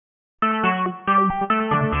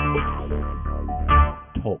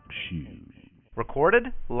Talk Show. Recorded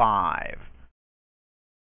live.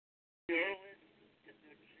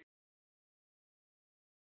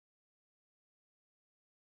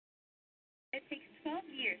 It takes 12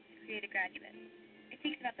 years to create a graduate. It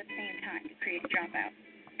takes about the same time to create a dropout.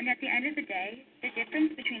 And at the end of the day, the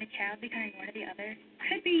difference between a child becoming one or the other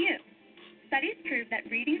could be you. Studies prove that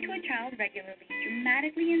reading to a child regularly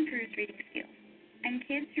dramatically improves reading skills. And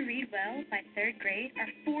kids who read well by 3rd grade are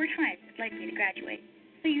 4 times as likely to graduate.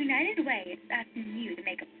 So United Way is asking you to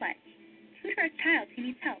make a pledge. Tutor a child who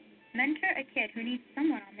needs help. Mentor a kid who needs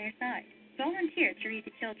someone on their side. Volunteer to read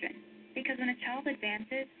to children. Because when a child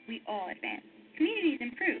advances, we all advance. Communities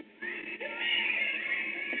improve.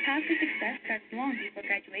 The path to success starts long before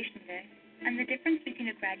graduation day. And the difference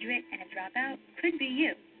between a graduate and a dropout could be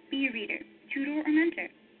you. Be a reader, tutor or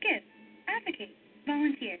mentor. Give, advocate,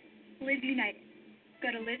 volunteer. Live United.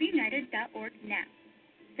 Go to liveunited.org now.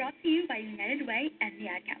 Brought to you by United Way and the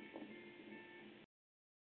Ad Council.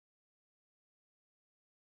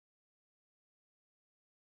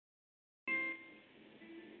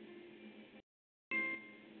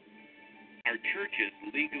 Our church is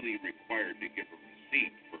legally required to give a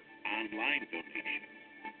receipt for online donations.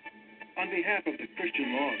 On behalf of the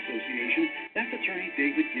Christian Law Association, that's attorney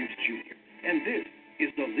David Gibbs Jr., and this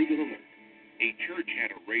is the Legal Alert. A church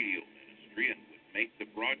had a radio ministry and would make the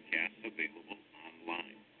broadcasts available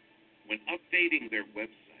online. When updating their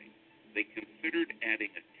website, they considered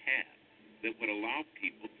adding a tab that would allow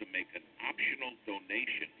people to make an optional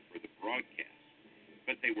donation for the broadcast,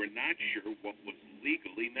 but they were not sure what was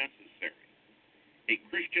legally necessary. A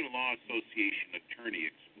Christian Law Association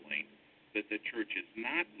attorney explained that the church is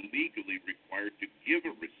not legally required to give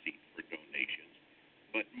a receipt for donations,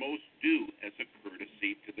 but most do as a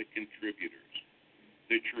courtesy to the contributors.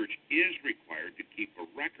 The church is required to keep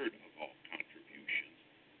a record of all contributions,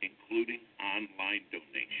 including online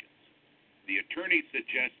donations. The attorney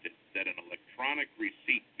suggested that an electronic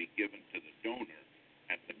receipt be given to the donor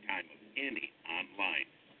at the time of any online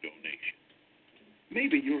donation.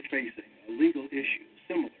 Maybe you're facing a legal issue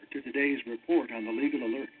similar to today's report on the Legal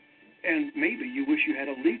Alert, and maybe you wish you had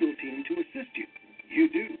a legal team to assist you. You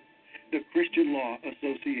do. The Christian Law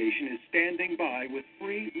Association is standing by with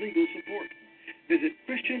free legal support. Visit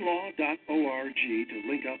christianlaw.org to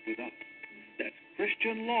link up with us. That's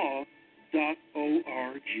christianlaw.org.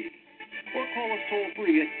 Or call us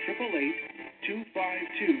toll-free at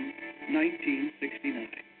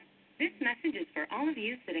 888-252-1969. This message is for all of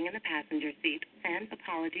you sitting in the passenger seat, and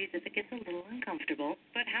apologies if it gets a little uncomfortable,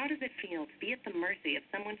 but how does it feel to be at the mercy of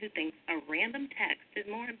someone who thinks a random text is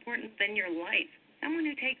more important than your life? Someone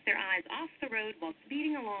who takes their eyes off the road while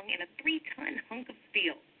speeding along in a 3-ton hunk of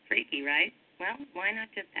steel. Freaky, right? Well, why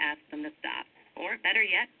not just ask them to stop? Or better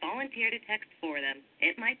yet, volunteer to text for them.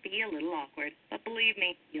 It might be a little awkward, but believe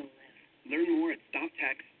me, you'll live. Learn more at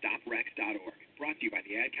stoptextstoprex.org. Brought to you by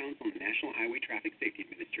the Ad Council and the National Highway Traffic Safety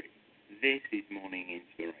Administration. This is Morning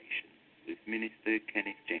Inspiration with Minister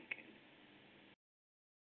Kenneth Jenkins.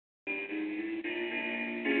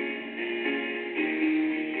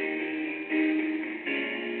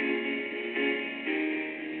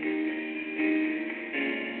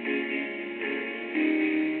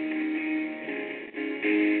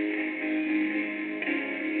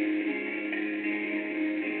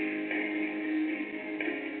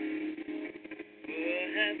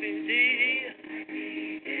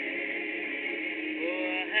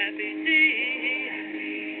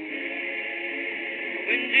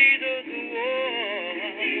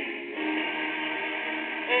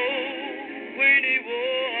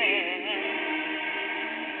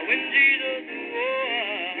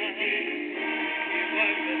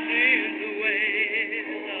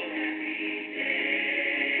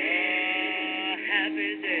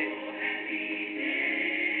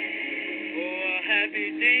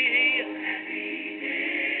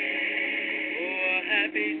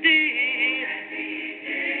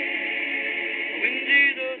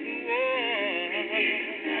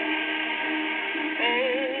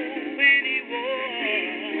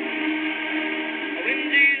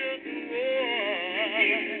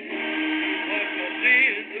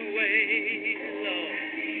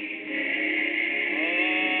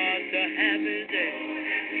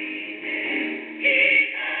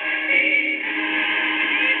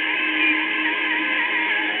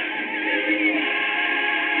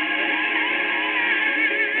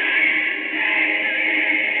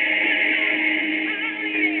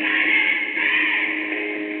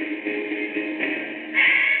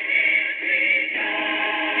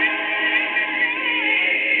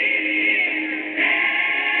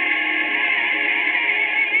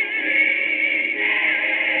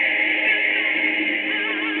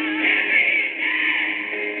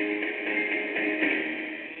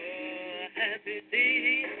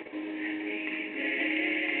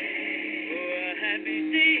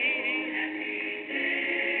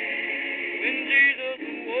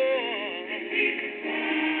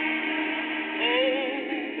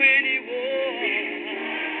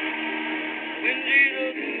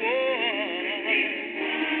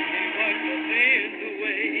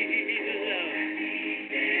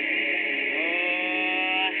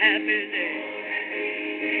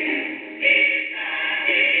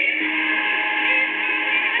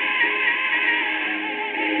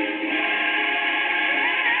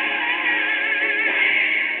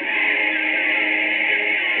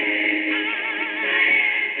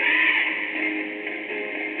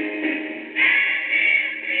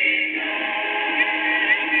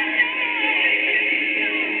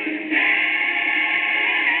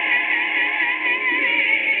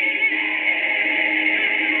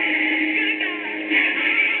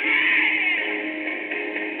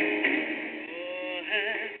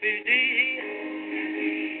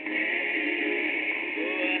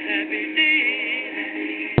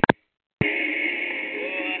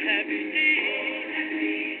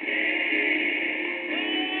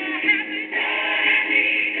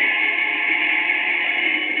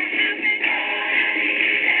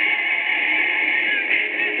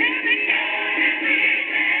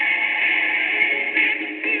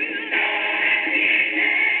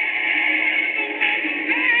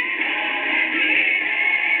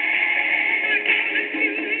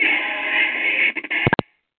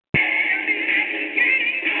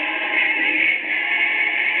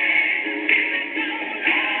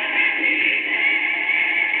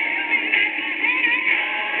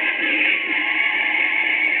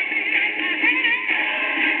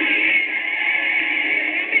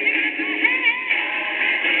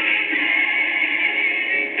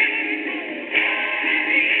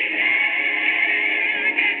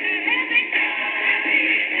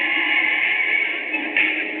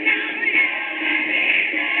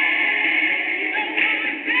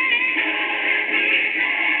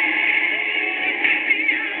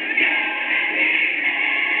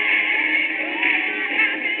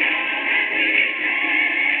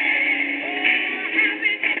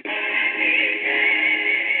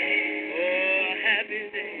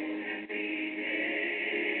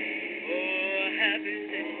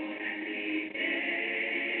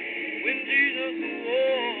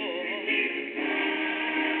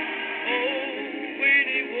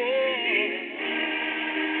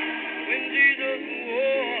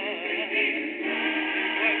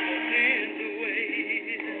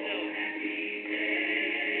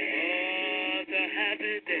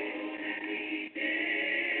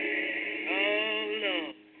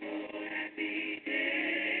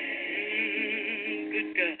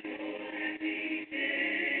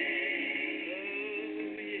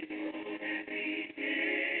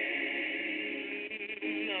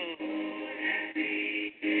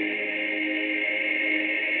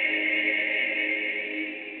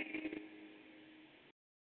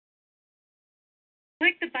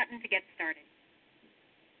 Click the button to get started.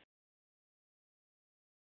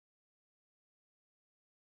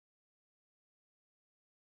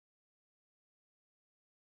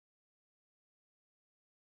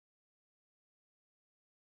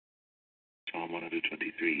 Psalm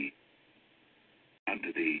 123.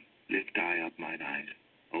 Unto thee lift I up mine eyes,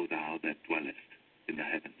 O thou that dwellest in the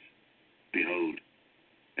heavens. Behold,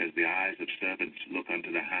 as the eyes of servants look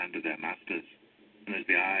unto the hand of their masters, and as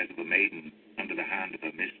the eyes of a maiden unto the hand of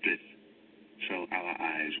her mistress, so our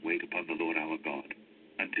eyes wait upon the Lord our God,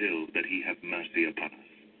 until that he have mercy upon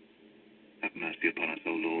us. Have mercy upon us,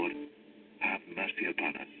 O Lord, have mercy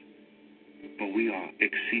upon us. For we are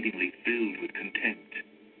exceedingly filled with contempt.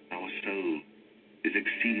 Our soul is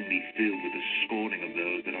exceedingly filled with the scorning of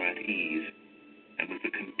those that are at ease, and with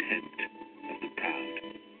the contempt of the proud.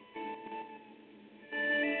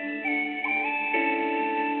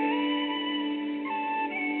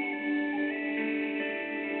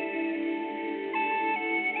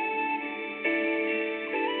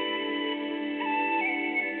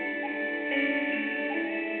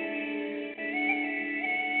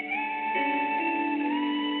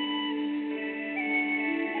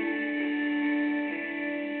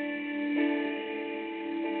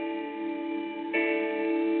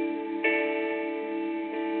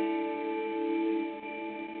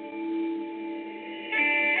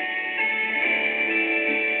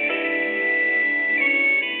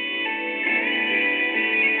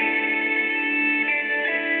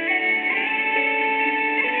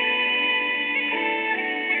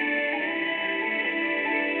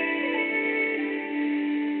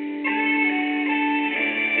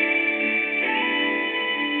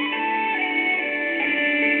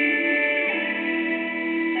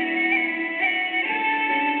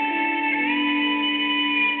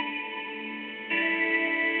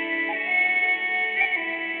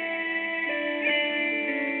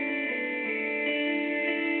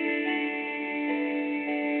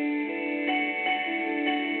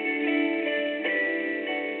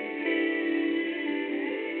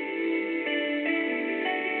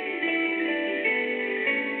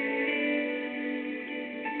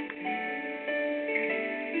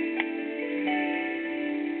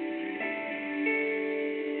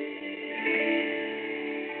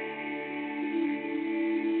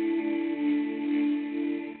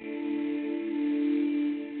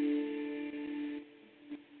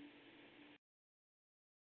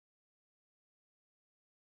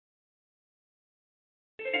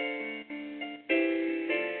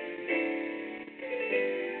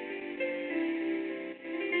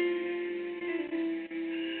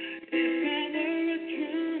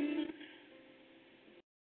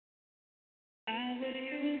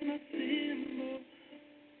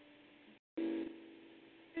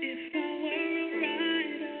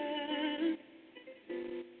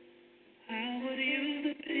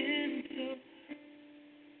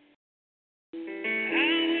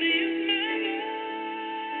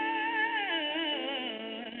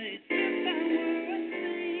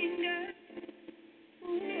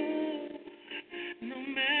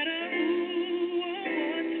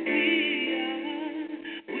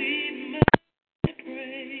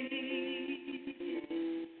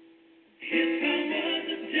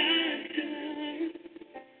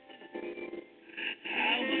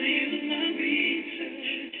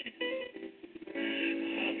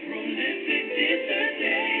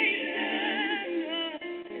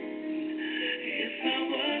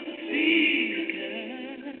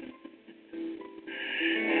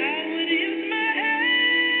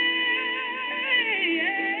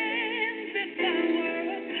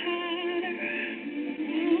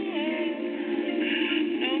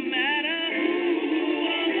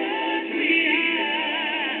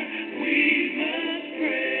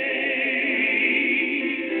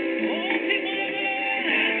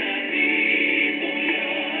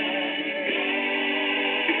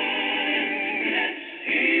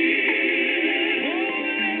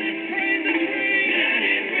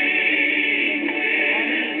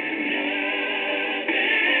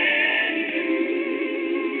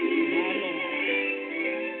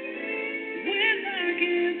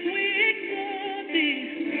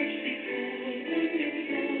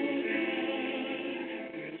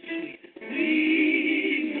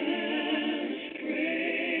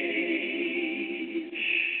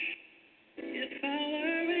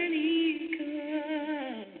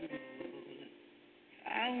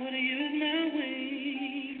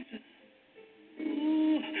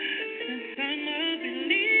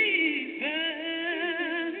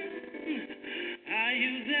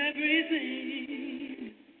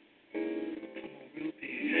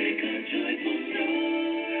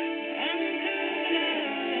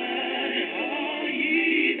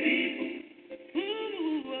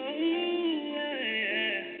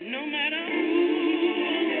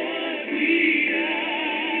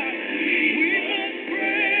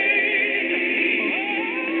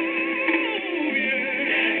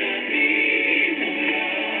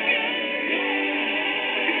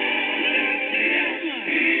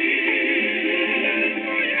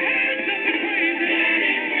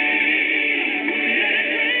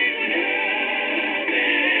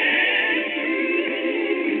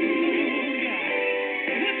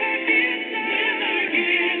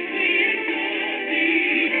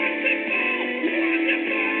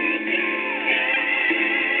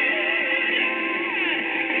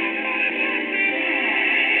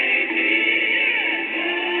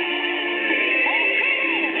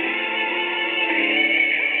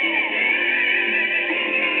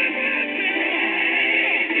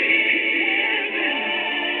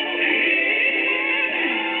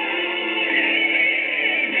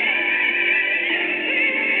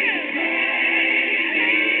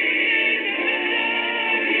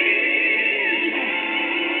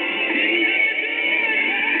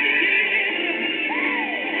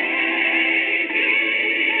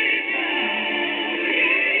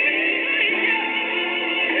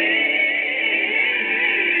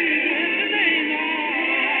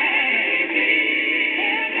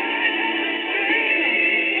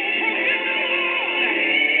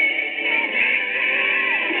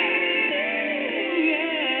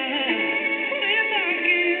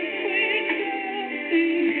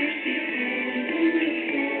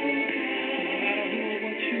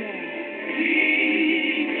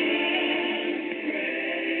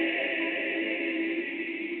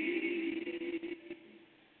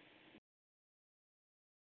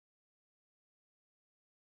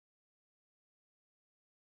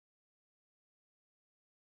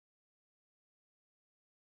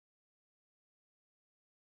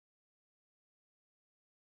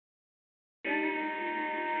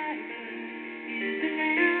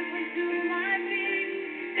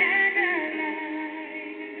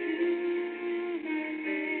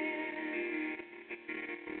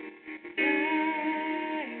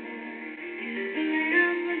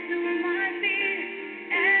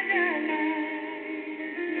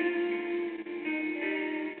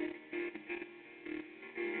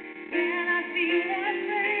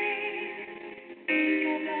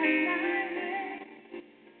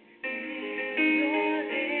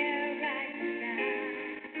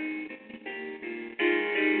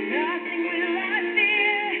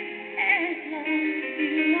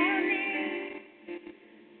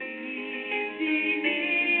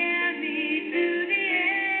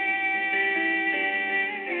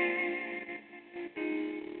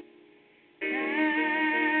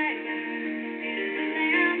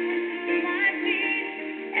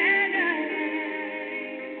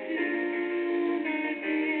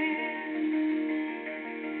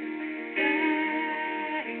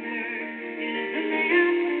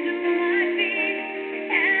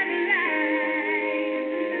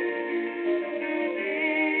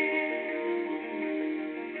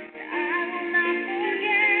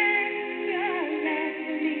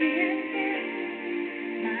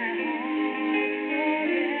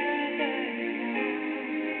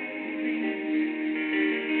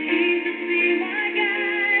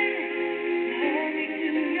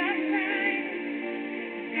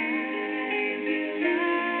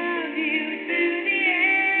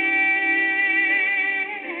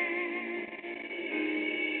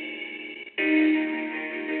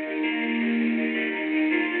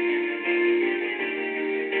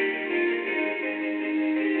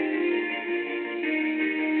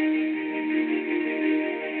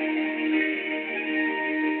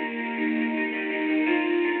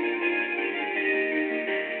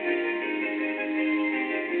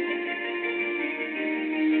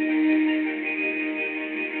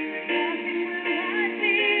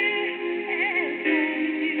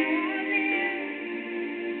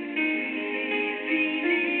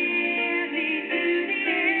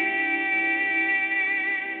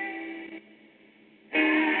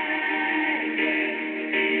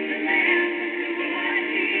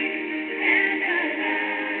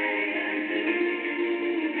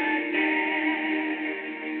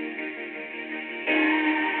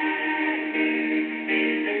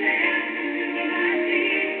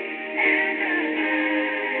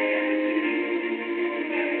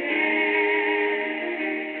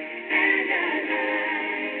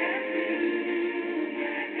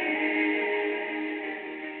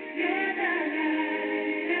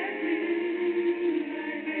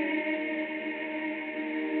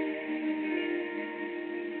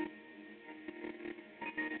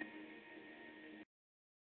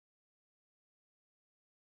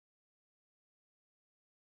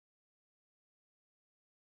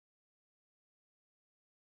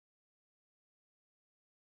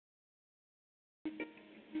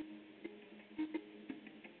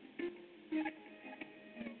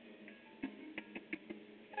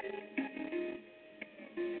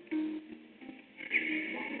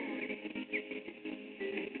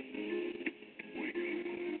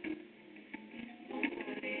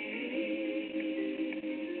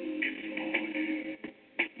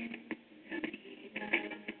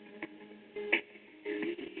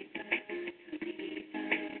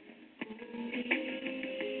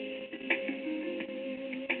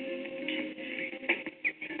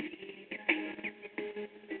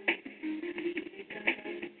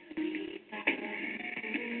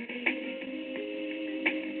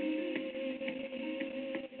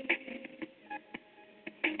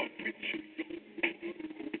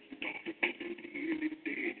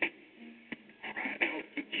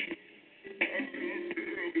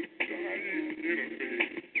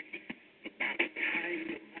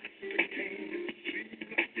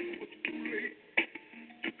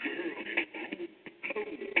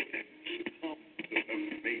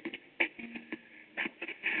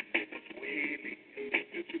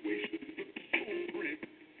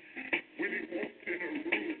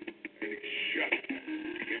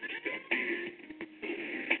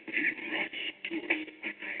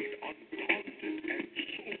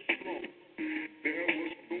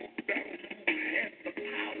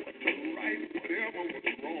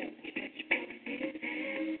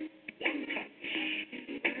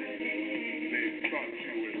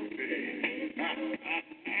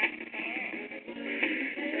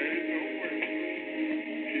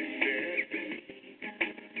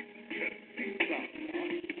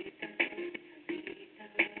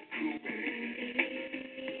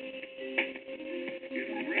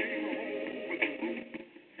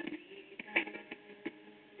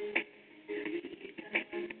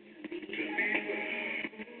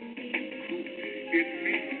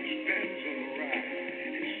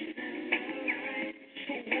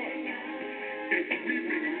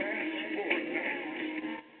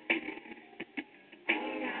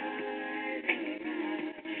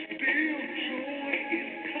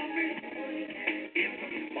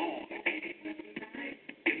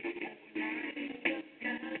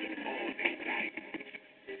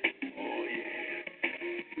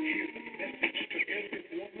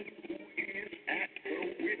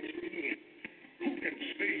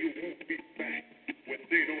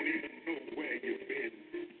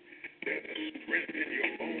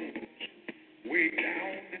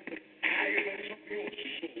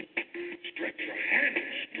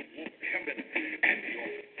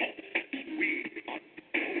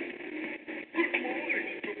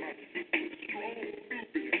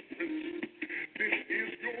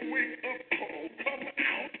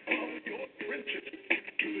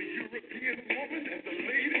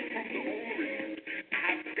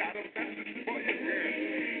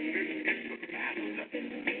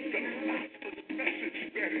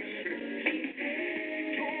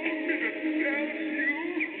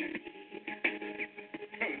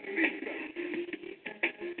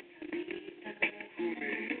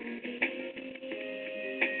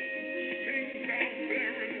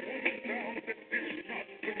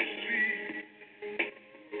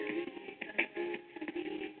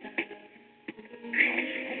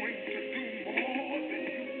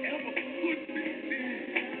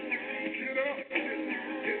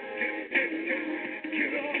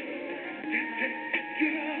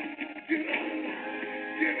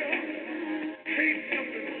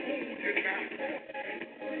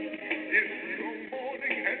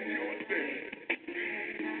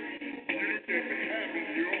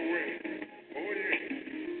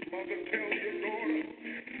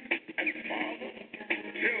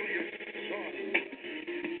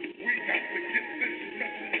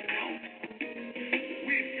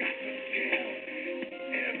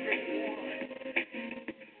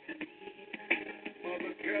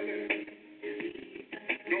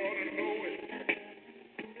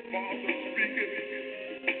 Father speaketh,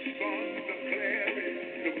 Son declaring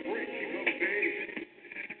the breaking of day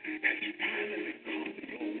has finally come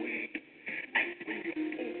your way. And when you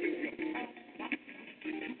open your mouth, my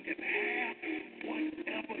sister, you can have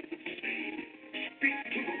whatever you say. Speak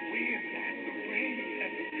to the wind and the rain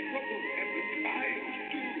and the trouble and the trials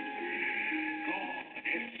too. God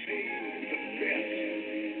has saved the best,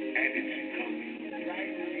 and it's coming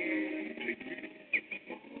right here to you.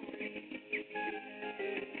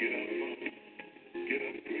 Get up, mama. Get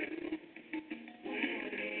up, grandma.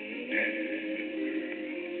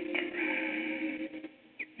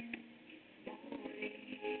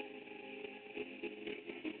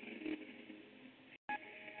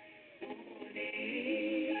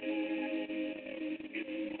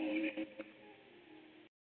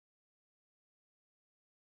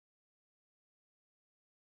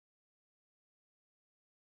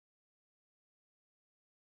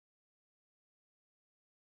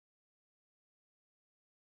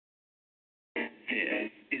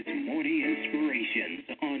 This is Morning Inspirations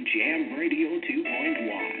on Jam Radio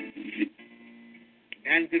 2.1.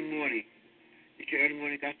 And good morning. It's your early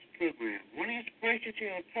morning gospel program. Morning Inspirations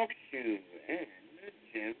here on Talk Show and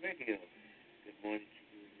Jam Radio. Good morning to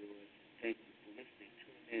you and yours. Thank you for listening,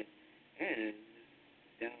 tuning in, and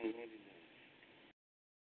downloading us.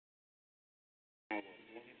 Our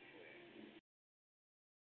morning prayer.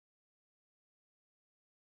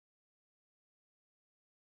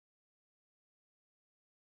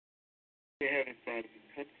 Dear Heavenly Father, we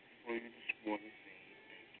come before you this morning saying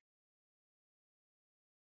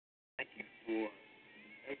thank you for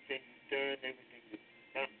everything you've done, everything you're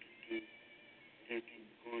about to do, everything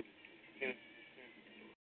you're going to do. Give us the strength to do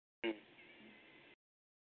it.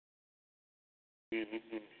 Yeah, I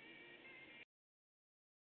know.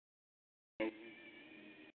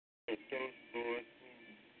 But those, Lord, who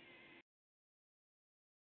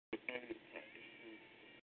are going to practice those,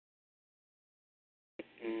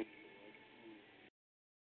 Lord, who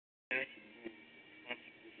nursing homes and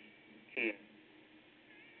hospice care,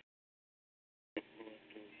 Lord,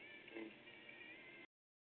 those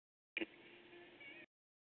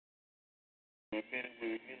men and women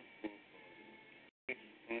in uniform, Lord, fix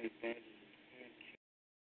our bodies and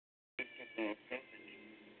lift up our government,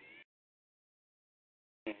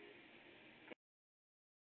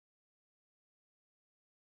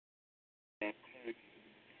 our clergy,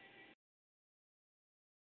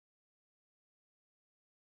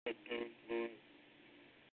 but those, Lord,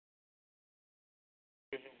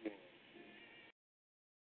 prison walls,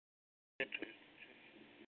 mental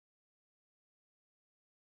institutions,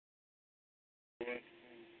 Lord,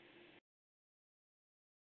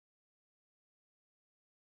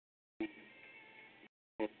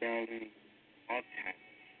 who are battling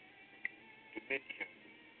Alzheimer's, dementia,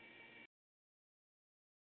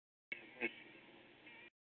 mercy,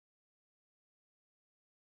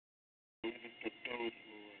 we lift up those,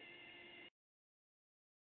 Lord,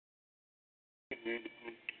 getting ready to go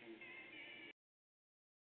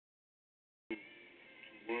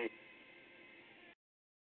to work,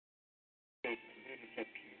 so we lift up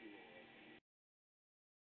to you, Lord.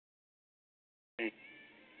 Thank you,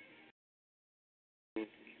 Lord,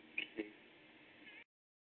 to keep us safe.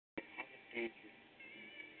 Common danger.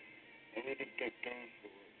 And we lift up those,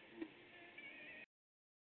 Lord, who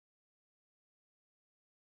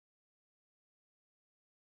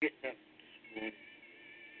getting up this morning,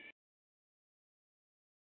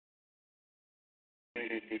 pray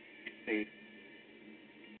that they can be safe.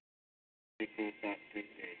 They go about their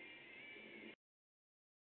day.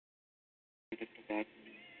 We lift up our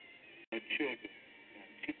children, our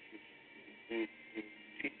teachers, those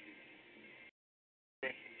teachers,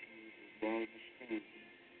 persons who involved in the schools.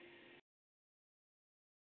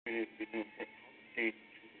 Pray that we know that common danger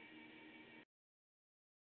to them.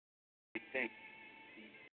 We thank you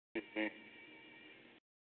in advance.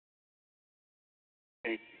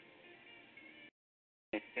 Thank you.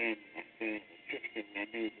 My family, my friends, my children, my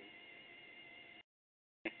neighbors.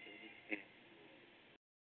 Thank you, understand.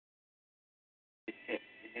 Accept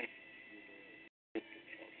the message to you, Lord. Lift the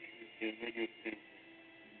Talk Tuesday radio family.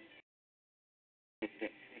 Lift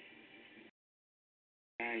that Christmas and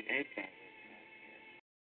by-way podcast.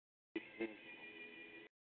 It's been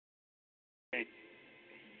thank you.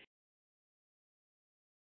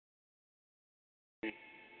 Thank you.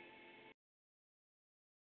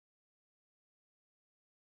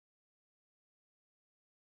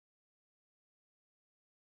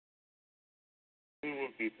 We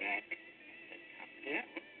will be back at the top of the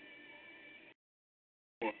hour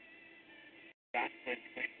for Gospel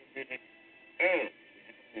Special Minute early in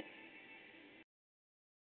the morning.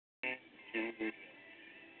 And Jam Radio.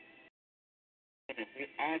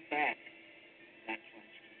 are back. That's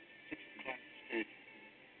right. 6 o'clock station.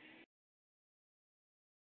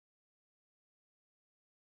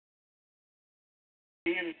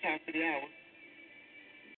 Being the top of the hour.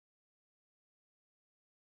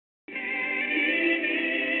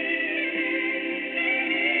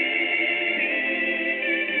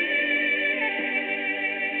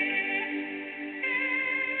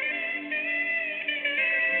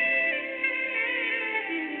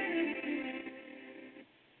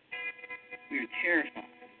 We're terrified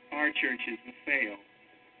our churches will fail.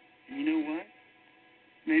 And you know what?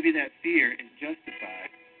 Maybe that fear is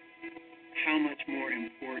justified. How much more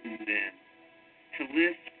important then to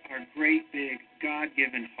lift our great big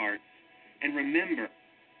God-given hearts and remember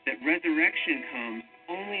that resurrection comes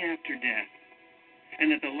only after death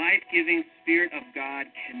and that the life-giving Spirit of God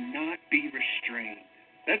cannot be restrained.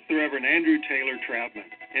 That's the Reverend Andrew Taylor Troutman,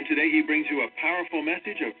 and today he brings you a powerful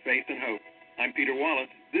message of faith and hope. I'm Peter Wallace.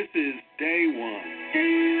 This is Day One.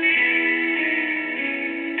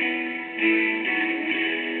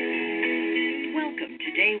 Welcome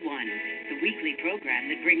to Day One, the weekly program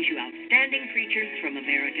that brings you outstanding preachers from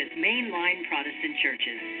America's mainline Protestant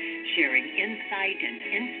churches, sharing insight and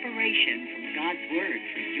inspiration from God's Word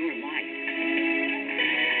for your life.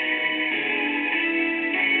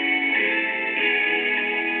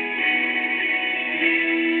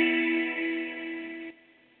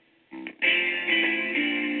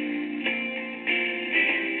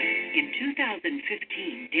 In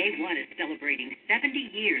 2015, Day One is celebrating 70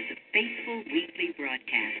 years of faithful weekly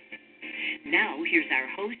broadcasts. Now, here's our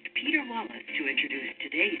host, Peter Wallace, to introduce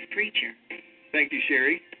today's preacher. Thank you,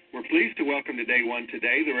 Sherry. We're pleased to welcome to Day One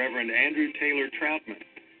today the Reverend Andrew Taylor Troutman,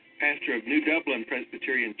 pastor of New Dublin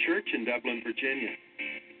Presbyterian Church in Dublin, Virginia.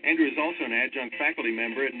 Andrew is also an adjunct faculty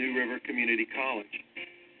member at New River Community College.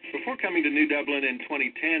 Before coming to New Dublin in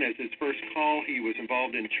 2010 as his first call, he was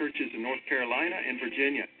involved in churches in North Carolina and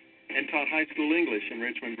Virginia and taught high school English in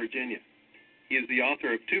Richmond, Virginia. He is the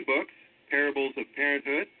author of 2 books, Parables of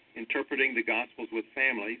Parenthood, Interpreting the Gospels with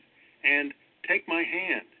Families, and Take My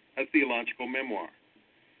Hand, a theological memoir.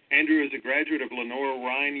 Andrew is a graduate of Lenore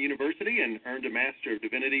Rhine University and earned a Master of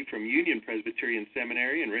Divinity from Union Presbyterian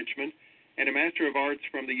Seminary in Richmond and a Master of Arts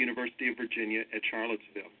from the University of Virginia at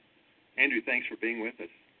Charlottesville. Andrew, thanks for being with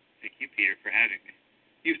us. Thank you, Peter, for having me.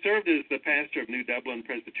 You've served as the pastor of New Dublin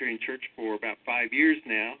Presbyterian Church for about 5 years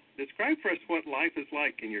now. Describe for us what life is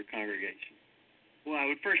like in your congregation. Well, I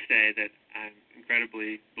would first say that I'm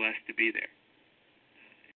incredibly blessed to be there.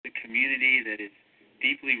 It's a community that is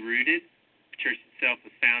deeply rooted. The church itself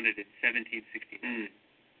was founded in 1769.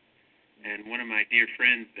 And one of my dear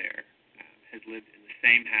friends there has lived in the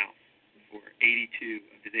same house for 82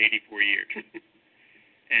 of his 84 years.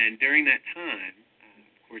 And during that time,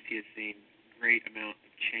 of course, he has seen a great amount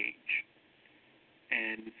of change.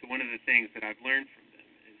 And so one of the things that I've learned from them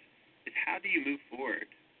is how do you move forward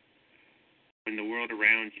when the world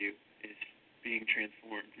around you is being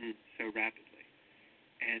transformed so rapidly?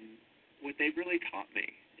 And what they've really taught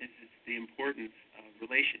me is the importance of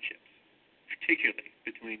relationships, particularly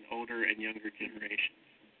between older and younger generations.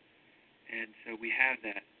 And so we have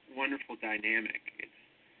that wonderful dynamic.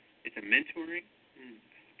 It's a mentoring,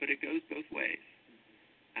 but it goes both ways.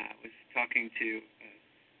 I was talking to an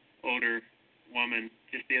older woman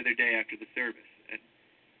just the other day after the service, and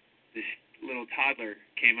this little toddler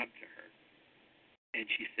came up to her, and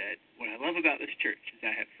she said, "What I love about this church is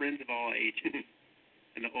I have friends of all ages."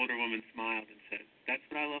 And the older woman smiled and said, "That's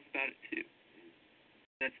what I love about it, too."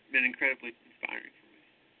 That's been incredibly inspiring for me.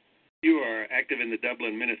 You are active in the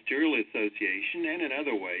Dublin Ministerial Association and in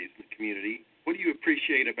other ways in the community. What do you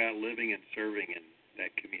appreciate about living and serving in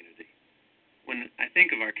that community? When I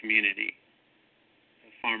think of our community,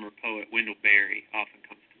 the farmer poet Wendell Berry often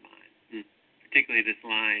comes to mind, particularly this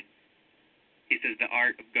line. He says, "The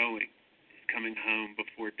art of going is coming home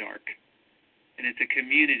before dark." And it's a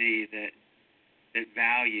community that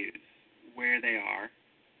values where they are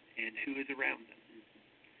and who is around them.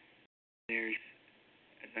 There's,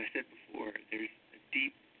 as I said before, there's a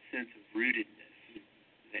deep sense of rootedness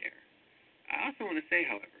there. I also want to say,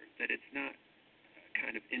 however, that it's not a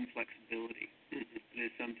kind of inflexibility that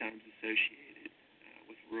is sometimes associated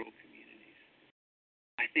with rural communities.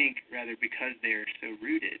 I think, rather, because they are so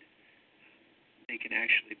rooted, they can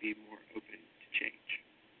actually be more open to change.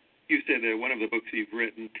 You said that one of the books you've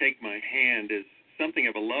written, Take My Hand, is something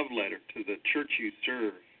of a love letter to the church you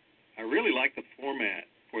serve. I really like the format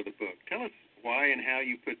for the book. Tell us why and how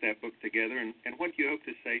you put that book together and what you hope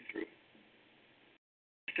to say through it.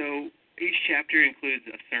 So each chapter includes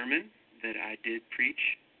a sermon that I did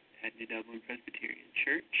preach at New Dublin Presbyterian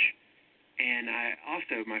Church, and And I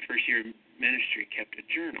also, my first year in ministry, kept a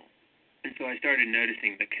journal. And so I started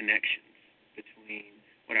noticing the connections between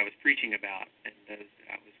what I was preaching about and those that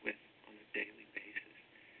I was with on a daily basis.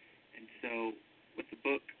 And so what the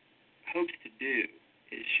book hopes to do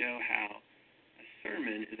is show how a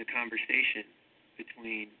sermon is a conversation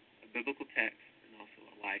between a biblical text and also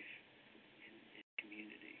a life in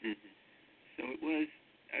community. Mm-hmm. So it was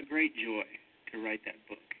a great joy to write that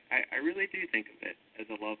book. I really do think of it as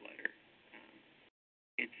a love letter.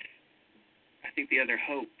 I think the other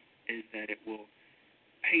hope is that it will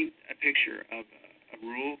paint a picture of a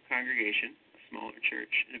rural congregation, a smaller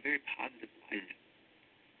church, in a very positive light,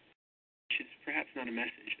 which is perhaps not a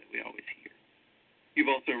message that we always hear. You've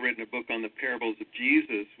also written a book on the parables of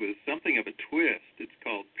Jesus with something of a twist. It's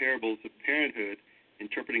called Parables of Parenthood,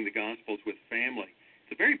 Interpreting the Gospels with Family.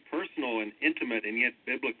 It's a very personal and intimate and yet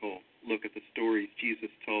biblical look at the stories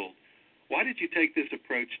Jesus told. Why did you take this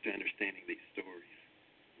approach to understanding these stories?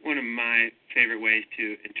 One of my favorite ways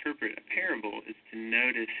to interpret a parable is to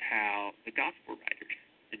notice how the gospel writers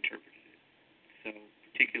interpreted it. So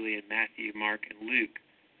particularly in Matthew, Mark, and Luke,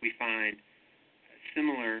 we find a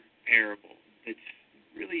similar parable that's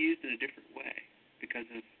really used in a different way because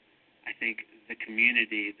of, I think, the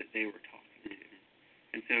community that they were talking to.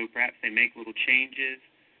 And so perhaps they make little changes,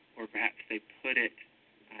 or perhaps they put it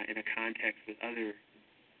in a context with other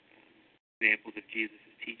examples of Jesus'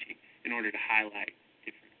 teaching in order to highlight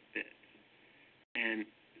different bits. And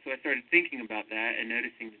so I started thinking about that and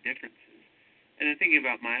noticing the differences. And then thinking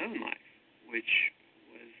about my own life, which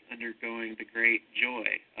was undergoing the great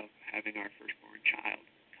joy of having our firstborn child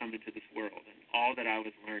come into this world, and all that I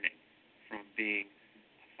was learning from being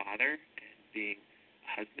a father and being a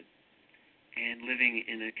husband and living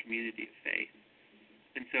in a community of faith.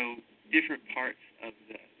 And so different parts of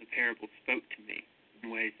the parable spoke to me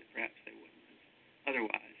in ways that perhaps they wouldn't have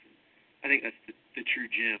otherwise. And I think that's the true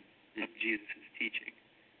gem of Jesus' teaching,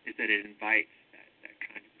 is that it invites that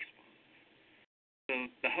kind of response. So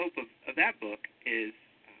the hope of that book is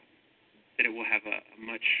that it will have a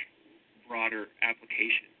much broader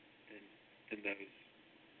application than those,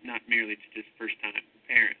 not merely to just first-time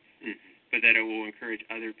parents, but that it will encourage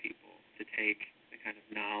other people to take the kind of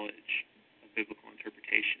knowledge of biblical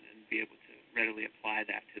interpretation and be able to readily apply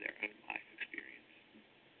that to their own life experience.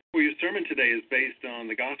 Well, your sermon today is based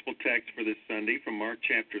on the gospel text for this Sunday from Mark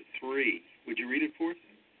chapter 3. Would you read it for us?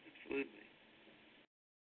 Absolutely.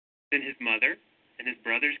 Then his mother and his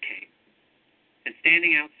brothers came, and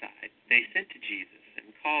standing outside, they sent to Jesus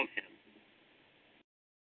and called him.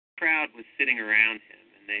 The crowd was sitting around him,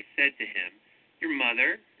 and they said to him, "Your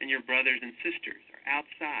mother and your brothers and sisters are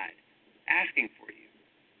outside, asking for you."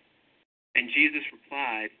 And Jesus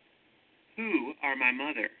replied, "Who are my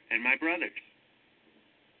mother and my brothers?"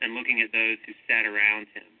 And looking at those who sat around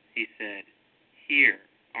him, he said, "Here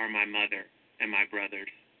are my mother and my brothers.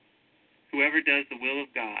 Whoever does the will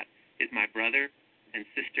of God is my brother and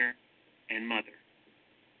sister and mother."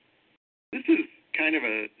 This is kind of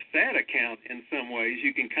a sad account in some ways.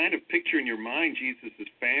 You can kind of picture in your mind Jesus'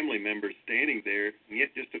 family members standing there, and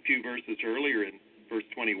yet just a few verses earlier in verse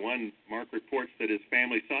 21, Mark reports that his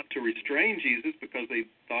family sought to restrain Jesus because they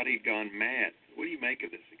thought he'd gone mad. What do you make of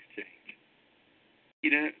this exchange? You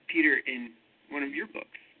know, Peter, in one of your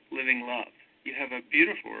books, Living Love, you have a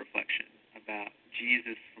beautiful reflection about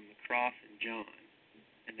Jesus from the cross in John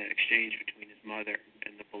and that exchange between his mother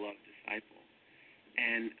and the beloved disciple.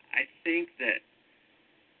 And I think that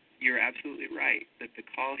you're absolutely right that the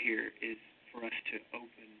call here is for us to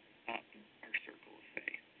open up our circle of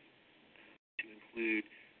faith, to include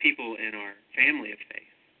people in our family of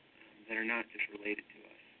faith that are not just related to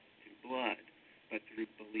us through blood, but through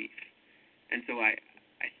belief. And so I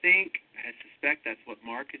suspect that's what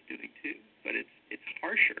Mark is doing too, but it's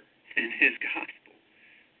harsher in his gospel.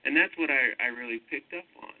 And that's what I really picked up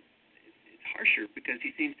on. It's harsher because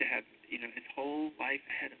he seems to have, his whole life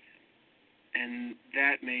ahead of him. And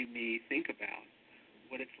that made me think about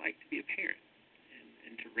what it's like to be a parent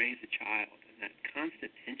and to raise a child, and that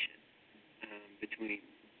constant tension between,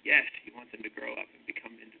 yes, you want them to grow up and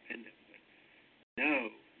become independent, but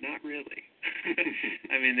no, not really.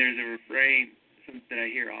 I mean, there's a refrain that I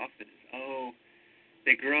hear often is, "Oh,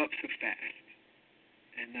 they grow up so fast."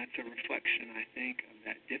 And that's a reflection, I think, of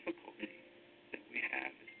that difficulty that we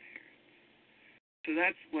have as parents. So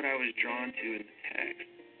that's what I was drawn to in the text.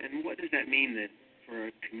 And what does that mean then for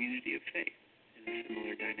a community of faith in a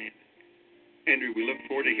similar dynamic? Andrew, we look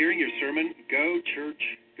forward to hearing your sermon, Go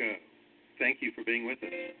Church Go. Thank you for being with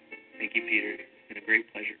us. Thank you, Peter. It's been a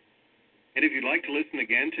great pleasure. And if you'd like to listen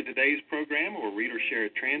again to today's program or read or share a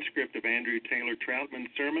transcript of Andrew Taylor Troutman's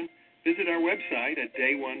sermon, visit our website at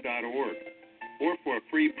dayone.org. Or for a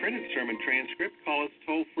free printed sermon transcript, call us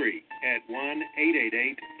toll-free at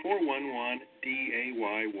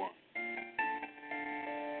 1-888-411-DAY1.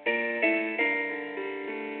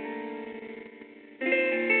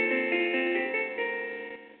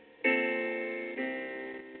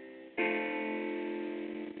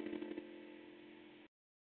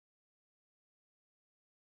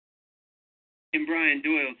 In Brian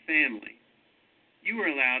Doyle's family, you were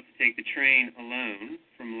allowed to take the train alone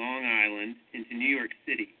from Long Island into New York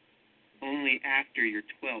City only after your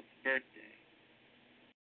 12th birthday.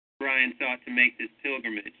 Brian sought to make this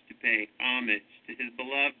pilgrimage to pay homage to his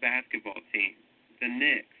beloved basketball team, the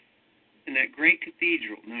Knicks, in that great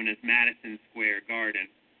cathedral known as Madison Square Garden.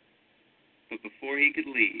 But before he could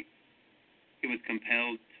leave, he was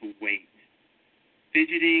compelled to wait,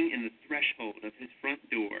 fidgeting in the threshold of his front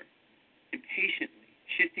door, impatiently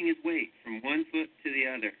shifting his weight from one foot to the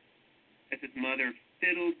other as his mother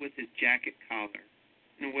fiddled with his jacket collar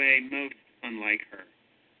in a way most unlike her.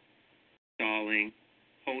 Stalling,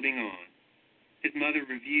 holding on, his mother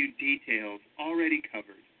reviewed details already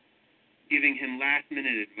covered, giving him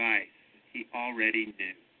last-minute advice he already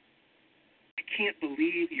knew. "I can't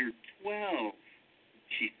believe you're 12,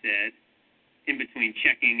 she said, in between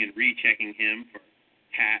checking and rechecking him for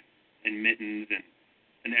hat and mittens and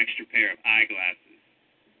an extra pair of eyeglasses.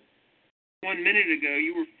 1 minute ago,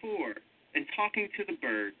 you were 4 and talking to the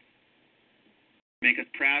birds. Make us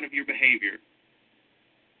proud of your behavior.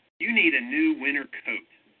 You need a new winter coat.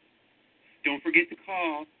 Don't forget to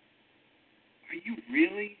call. Are you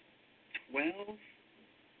really 12?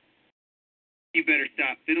 You better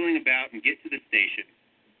stop fiddling about and get to the station.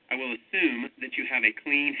 I will assume that you have a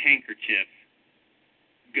clean handkerchief.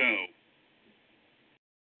 Go."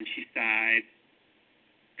 And she sighed.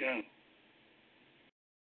 Go.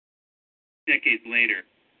 Decades later,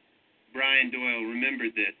 Brian Doyle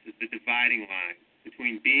remembered this as the dividing line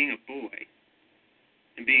between being a boy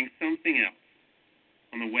and being something else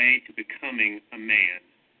on the way to becoming a man.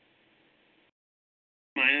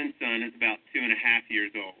 My own son is about 2.5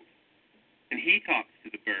 years old, and he talks to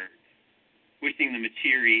the birds, wishing them a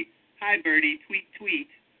cheery, "Hi, birdie, tweet, tweet,"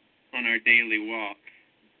 on our daily walks.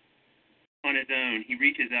 On his own, he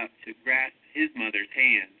reaches up to grasp his mother's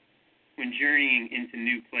hand when journeying into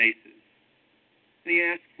new places. And he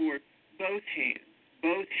asks for both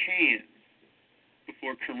hands,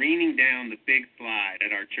 before careening down the big slide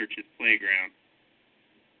at our church's playground.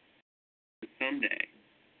 But someday,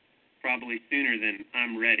 probably sooner than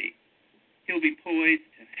I'm ready, he'll be poised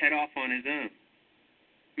to head off on his own,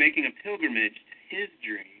 making a pilgrimage to his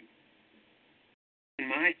dream. And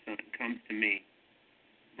my son comes to me,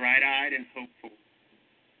 bright-eyed and hopeful.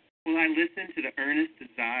 Will I listen to the earnest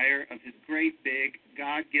desire of his great big,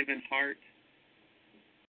 God-given heart?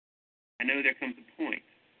 I know there comes a point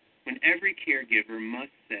when every caregiver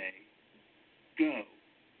must say, go.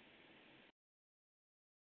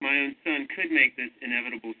 My own son could make this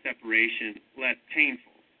inevitable separation less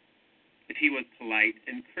painful if he was polite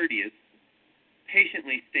and courteous,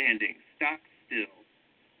 patiently standing stock still,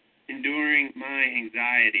 enduring my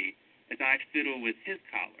anxiety as I fiddle with his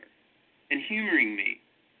collar, and humoring me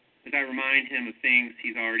as I remind him of things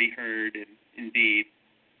he's already heard and, indeed,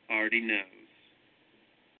 already knows.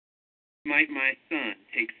 Might my son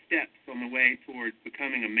take steps on the way towards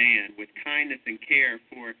becoming a man with kindness and care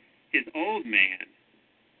for his old man?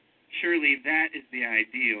 Surely that is the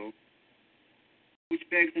ideal, which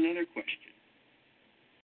begs another question.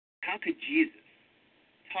 How could Jesus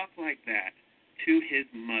talk like that to his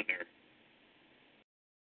mother?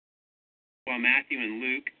 While Matthew and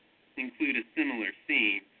Luke include a similar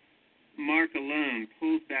scene, Mark alone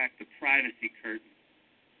pulls back the privacy curtain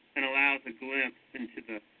and allows a glimpse into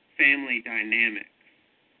the family dynamics,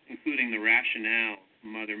 including the rationale of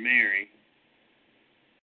Mother Mary.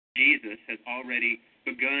 Jesus has already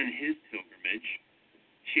begun his pilgrimage,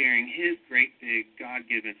 sharing his great big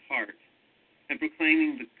God-given heart and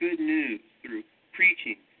proclaiming the good news through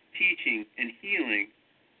preaching, teaching, and healing.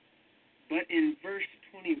 But in verse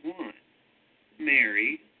 21,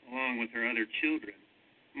 Mary, along with her other children,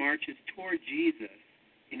 marches toward Jesus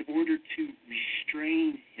in order to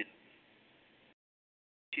restrain him.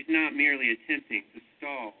 She's not merely attempting to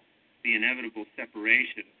stall the inevitable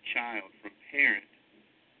separation of child from parent.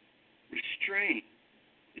 Restrain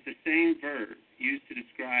is the same verb used to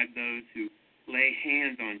describe those who lay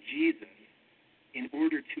hands on Jesus in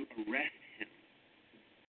order to arrest him.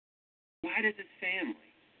 Why does his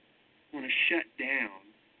family want to shut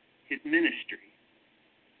down his ministry?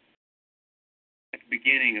 At the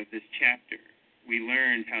beginning of this chapter, we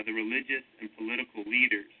learned how the religious and political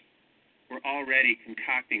leaders were already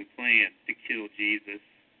concocting plans to kill Jesus.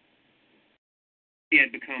 He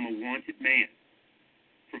had become a wanted man,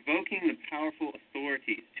 provoking the powerful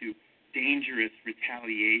authorities to dangerous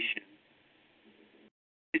retaliation.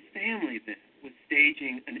 His family then was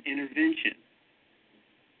staging an intervention.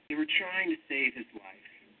 They were trying to save his life.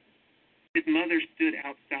 His mother stood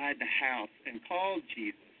outside the house and called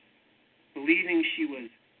Jesus, believing she was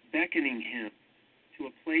beckoning him to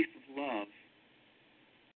a place of love.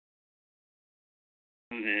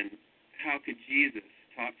 So then, how could Jesus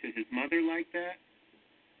talk to his mother like that?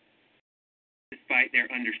 Despite their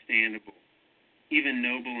understandable, even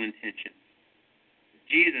noble intentions,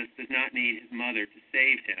 Jesus does not need his mother to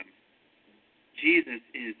save him. Jesus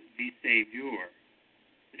is the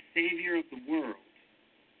Savior of the world.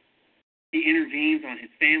 He intervenes on his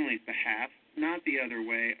family's behalf, not the other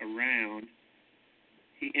way around.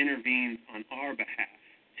 He intervenes on our behalf,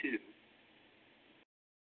 too.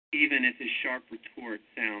 Even if his sharp retort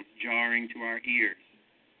sounds jarring to our ears,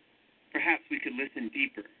 perhaps we could listen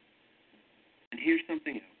deeper and hear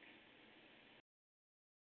something else.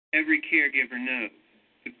 Every caregiver knows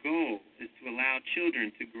the goal is to allow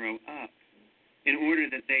children to grow up in order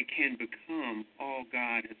that they can become all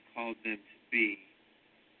God has called them to be.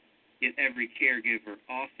 Yet every caregiver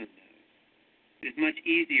also knows it is much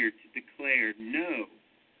easier to declare no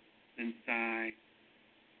than sigh,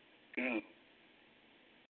 go.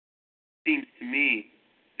 It seems to me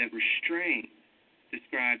that restraint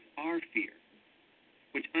describes our fear,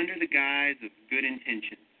 which under the guise of good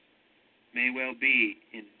intentions may well be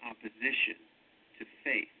in opposition to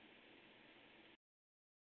faith.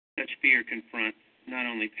 Such fear confronts not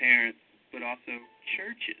only parents, but also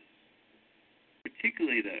churches,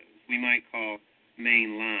 particularly those we might call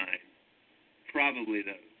mainline, probably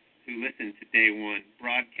those who listen to Day One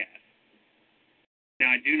broadcasts.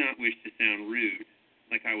 Now, I do not wish to sound rude,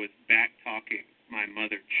 like I was back-talking my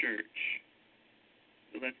mother church,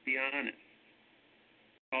 but let's be honest.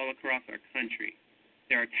 All across our country,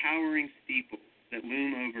 there are towering steeples that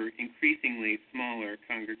loom over increasingly smaller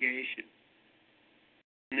congregations.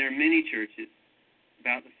 And there are many churches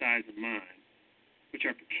about the size of mine which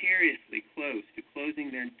are precariously close to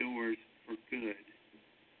closing their doors for good.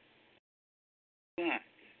 But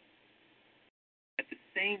at the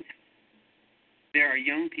same time, there are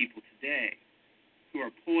young people today who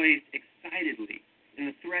are poised excitedly in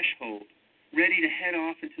the threshold, ready to head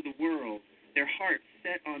off into the world, their hearts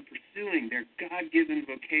set on pursuing their God-given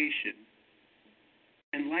vocation.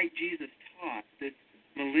 And like Jesus taught, this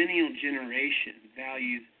millennial generation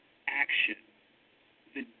values action,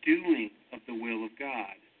 the doing of the will of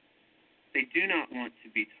God. They do not want to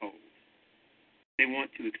be told. They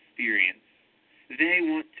want to experience. They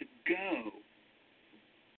want to go.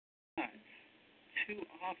 But too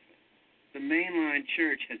often, the mainline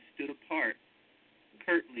church has stood apart,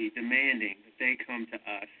 curtly demanding that they come to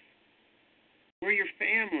us. We're your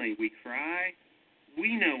family, we cry.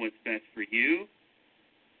 We know what's best for you.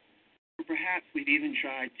 Or perhaps we've even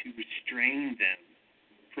tried to restrain them,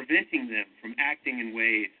 preventing them from acting in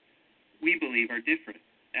ways we believe are different,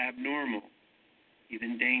 abnormal,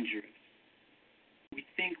 even dangerous. We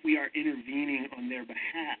think we are intervening on their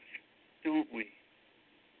behalf, don't we?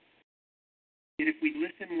 Yet if we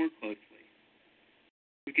listen more closely,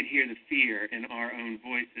 we could hear the fear in our own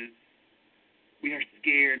voices. We are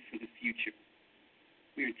scared for the future.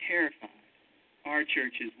 We are terrified our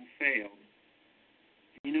churches will fail.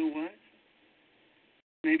 And you know what?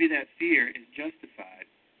 Maybe that fear is justified.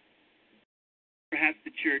 Perhaps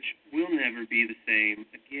the church will never be the same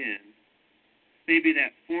again. Maybe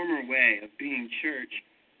that former way of being church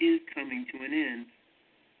is coming to an end.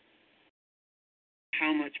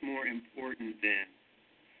 How much more important, then,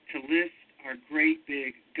 to lift our great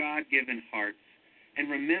big God-given hearts and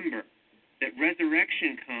remember that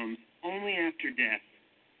resurrection comes only after death,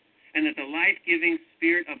 and that the life-giving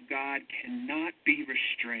Spirit of God cannot be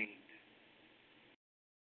restrained.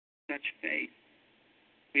 Such faith,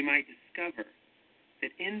 we might discover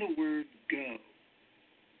that in the word go,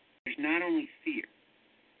 there's not only fear,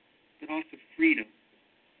 but also freedom.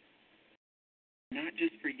 Not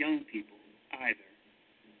just for young people either.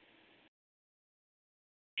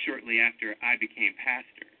 Shortly after I became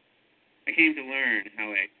pastor, I came to learn how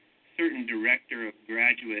a certain director of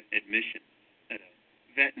graduate admissions at a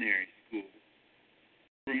veterinary school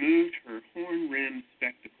removed her horn-rimmed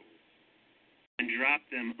spectacles and dropped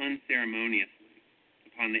them unceremoniously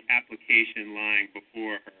upon the application lying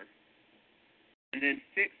before her, and then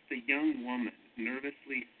fixed the young woman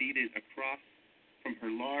nervously seated across from her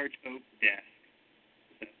large oak desk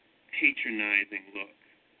with a patronizing look.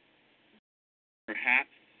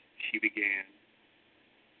 Perhaps, she began,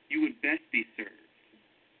 you would best be served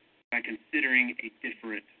by considering a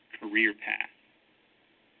different career path.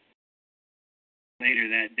 Later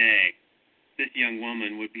that day, this young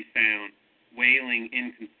woman would be found wailing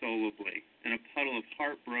inconsolably in a puddle of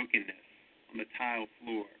heartbrokenness on the tile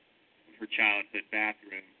floor of her childhood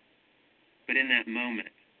bathroom. But in that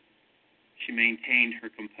moment, she maintained her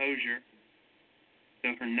composure,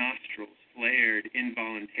 though her nostrils flared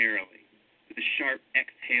involuntarily with a sharp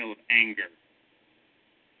exhale of anger.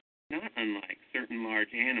 Not unlike certain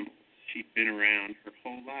large animals she'd been around her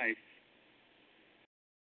whole life.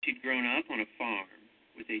 She'd grown up on a farm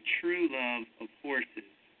with a true love of horses.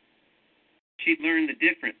 She'd learned the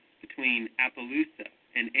difference between Appaloosa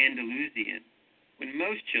and Andalusian when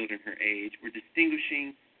most children her age were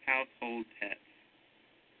distinguishing household pets.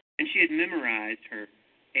 And she had memorized her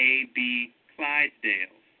A.B.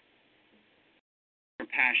 Clydesdales. Her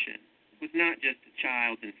passion was not just a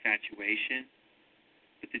child's infatuation,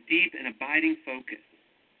 but the deep and abiding focus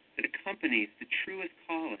that accompanies the truest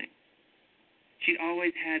calling. She'd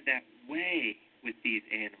always had that way with these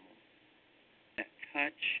animals, that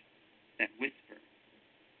touch, that whisper,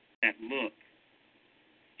 that look.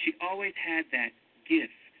 She'd always had that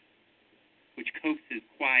gift which coaxes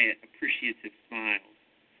quiet, appreciative smiles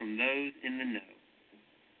from those in the know.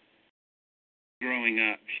 Growing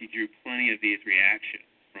up, she drew plenty of these reactions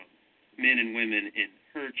from men and women in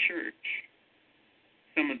her church,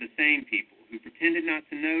 some of the same people who pretended not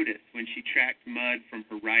to notice when she tracked mud from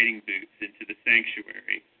her riding boots into the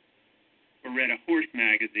sanctuary, or read a horse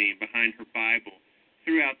magazine behind her Bible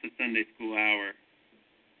throughout the Sunday school hour.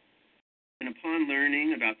 And upon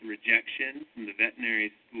learning about the rejection from the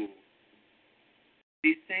veterinary school,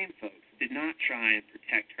 these same folks did not try and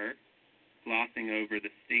protect her, glossing over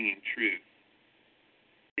the stinging truth.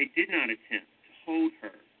 They did not attempt to hold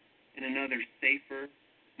her in another safer,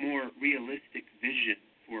 more realistic vision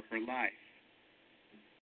for her life.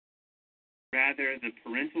 Rather, the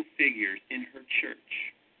parental figures in her church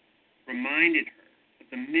reminded her of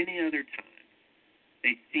the many other times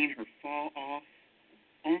they'd seen her fall off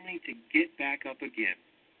only to get back up again.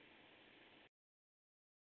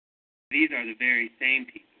 These are the very same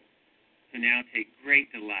people who now take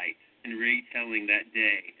great delight in retelling that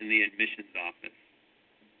day in the admissions office,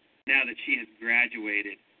 now that she has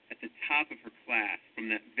graduated at the top of her class from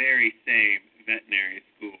that very same veterinary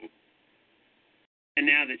school. And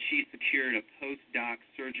now that she secured a postdoc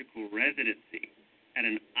surgical residency at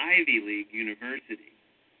an Ivy League university,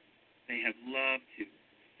 they have loved to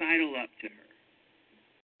sidle up to her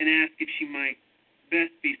and ask if she might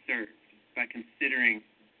best be served by considering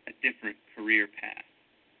a different career path.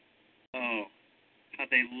 Oh, how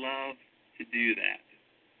they love to do that.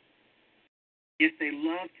 Yes, they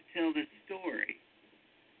love to tell this story,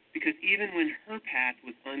 because even when her path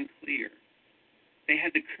was unclear, they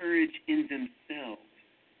had the courage in themselves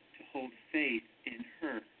to hold faith in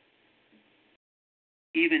her.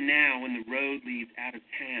 Even now, when the road leads out of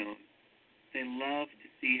town, they love to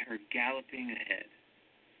see her galloping ahead,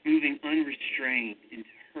 moving unrestrained into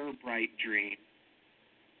her bright dream.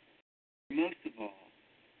 Most of all,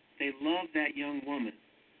 they love that young woman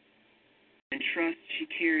and trust she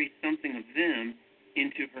carries something of them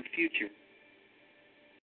into her future.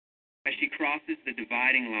 As she crosses the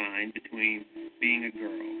dividing line between being a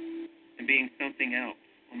girl and being something else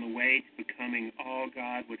on the way to becoming all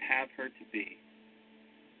God would have her to be,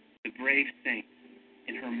 the brave saints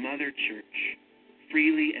in her mother church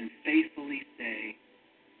freely and faithfully say,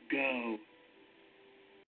 "Go,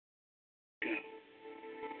 go."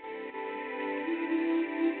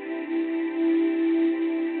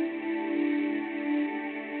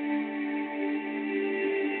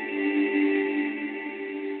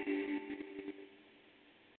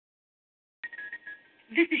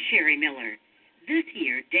 This is Sherry Miller. This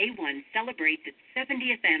year, Day One celebrates its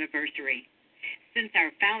 70th anniversary. Since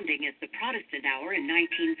our founding as the Protestant Hour in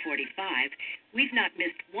 1945, we've not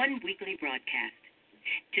missed one weekly broadcast.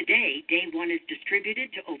 Today, Day One is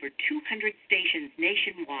distributed to over 200 stations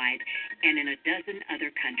nationwide and in a dozen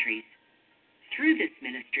other countries. Through this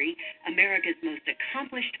ministry, America's most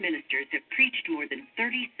accomplished ministers have preached more than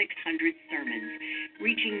 3,600 sermons,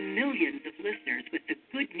 reaching millions of listeners with the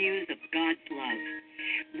good news of God's love.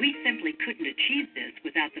 We simply couldn't achieve this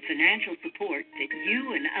without the financial support that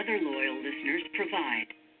you and other loyal listeners provide.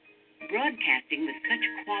 Broadcasting with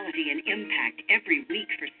such quality and impact every week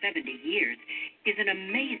for 70 years is an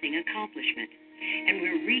amazing accomplishment, and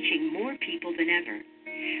we're reaching more people than ever.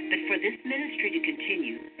 But for this ministry to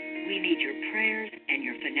continue, we need your prayers and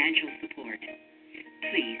your financial support.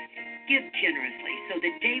 Please, give generously so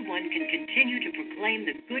that Day One can continue to proclaim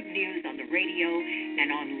the good news on the radio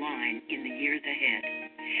and online in the years ahead.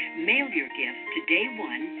 Mail your gift to Day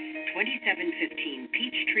One, 2715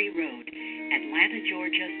 Peachtree Road, Atlanta,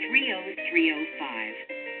 Georgia 30305.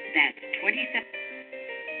 That's 27.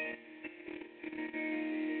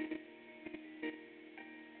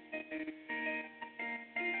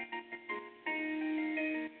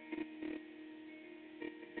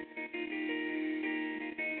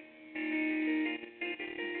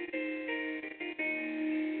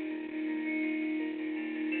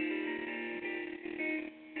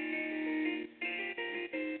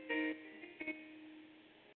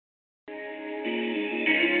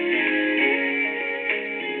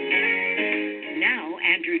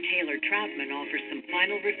 Andrew Taylor Troutman offers some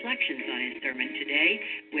final reflections on his sermon today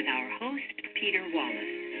with our host, Peter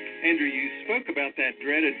Wallace. Andrew, you spoke about that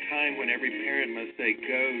dreaded time when every parent must say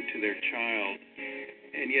go to their child,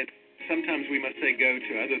 and yet sometimes we must say go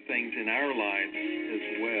to other things in our lives as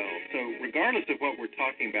well. So regardless of what we're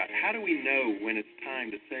talking about, how do we know when it's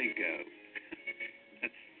time to say go?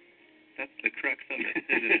 That's the crux of it,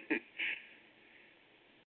 isn't it?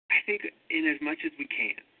 I think in as much as we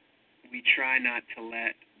can, we try not to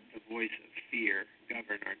let the voice of fear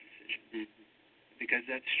govern our decisions, because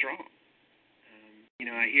that's strong.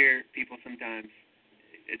 I hear people sometimes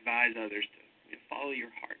advise others to follow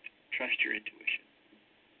your heart, trust your intuition.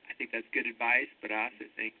 I think that's good advice, but I also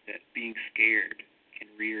think that being scared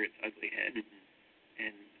can rear its ugly head,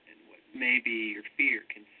 and what may be your fear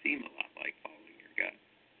can seem a lot like following your gut.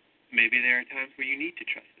 Maybe there are times where you need to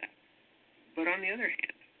trust that. But on the other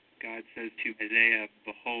hand, God says to Isaiah,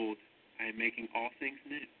 "Behold, I am making all things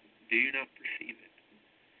new. Do you not perceive it?"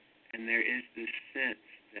 And there is this sense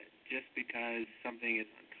that just because something is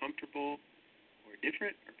uncomfortable or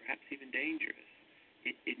different or perhaps even dangerous,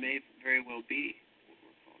 it may very well be what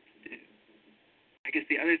we're called to do. I guess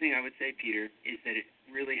the other thing I would say, Peter, is that it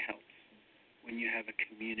really helps when you have a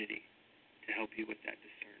community to help you with that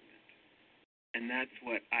discernment. And that's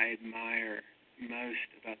what I admire most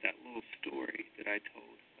about that little story that I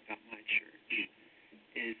told about my church,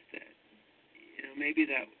 is that maybe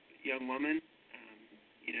that young woman,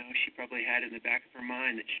 she probably had in the back of her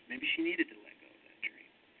mind that maybe she needed to let go of that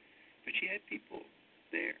dream. But she had people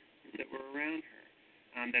there that were around her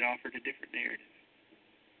that offered a different narrative.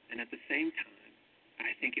 And at the same time,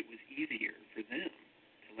 I think it was easier for them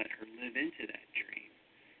to let her live into that dream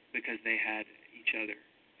because they had each other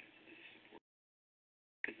as support,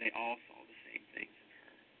 because they all saw the same things in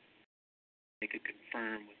her. They could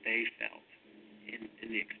confirm what they felt in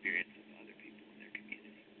the experience of other people in their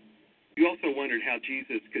community. You also wondered how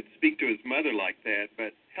Jesus could speak to his mother like that,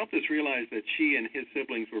 but helped us realize that she and his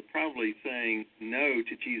siblings were probably saying no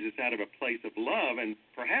to Jesus out of a place of love and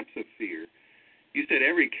perhaps of fear. You said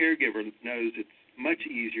every caregiver knows it's much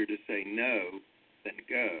easier to say no than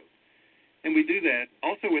go. And we do that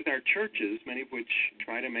also with our churches, many of which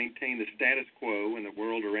try to maintain the status quo when the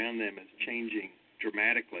world around them is changing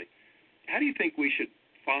dramatically. How do you think we should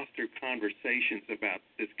foster conversations about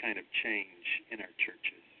this kind of change in our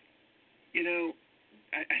churches?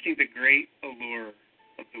 I think the great allure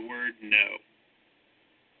of the word no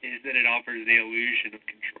is that it offers the illusion of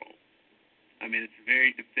control. I mean, it's a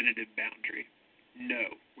very definitive boundary.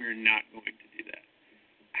 No, we're not going to do that.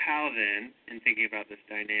 How then, in thinking about this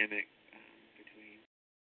dynamic between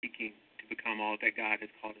seeking to become all that God has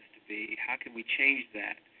called us to be, how can we change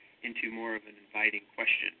that into more of an inviting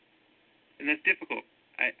question? And that's difficult.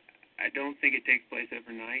 I don't think it takes place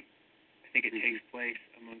overnight. I think it takes place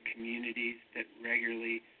among communities that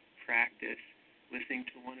regularly practice listening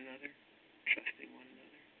to one another, trusting one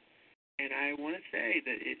another. And I want to say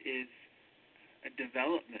that it is a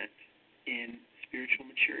development in spiritual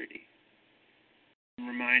maturity. I'm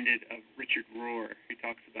reminded of Richard Rohr, who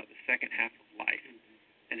talks about the second half of life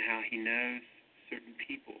and how he knows certain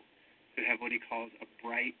people who have what he calls a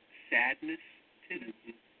bright sadness to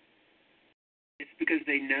them. It's because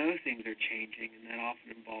they know things are changing, and that often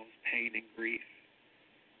involves pain and grief,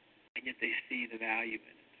 and yet they see the value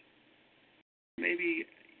in it. Maybe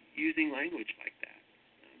using language like that,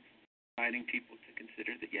 inviting people to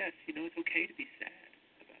consider that, yes, it's okay to be sad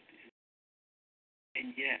about these things.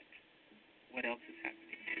 And yet, what else is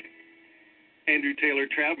happening too? Andrew Taylor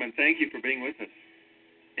Troutman, thank you for being with us.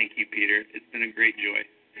 Thank you, Peter. It's been a great joy.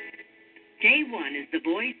 Day One is the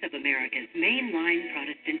voice of America's mainline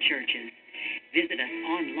Protestant churches. Visit us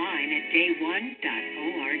online at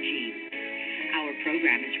day1.org. Our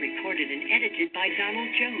program is recorded and edited by Donald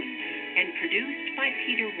Jones and produced by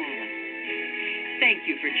Peter Wallace. Thank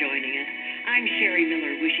you for joining us. I'm Sherry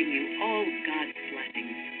Miller, wishing you all God's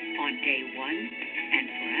blessings on Day One and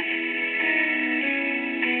forever.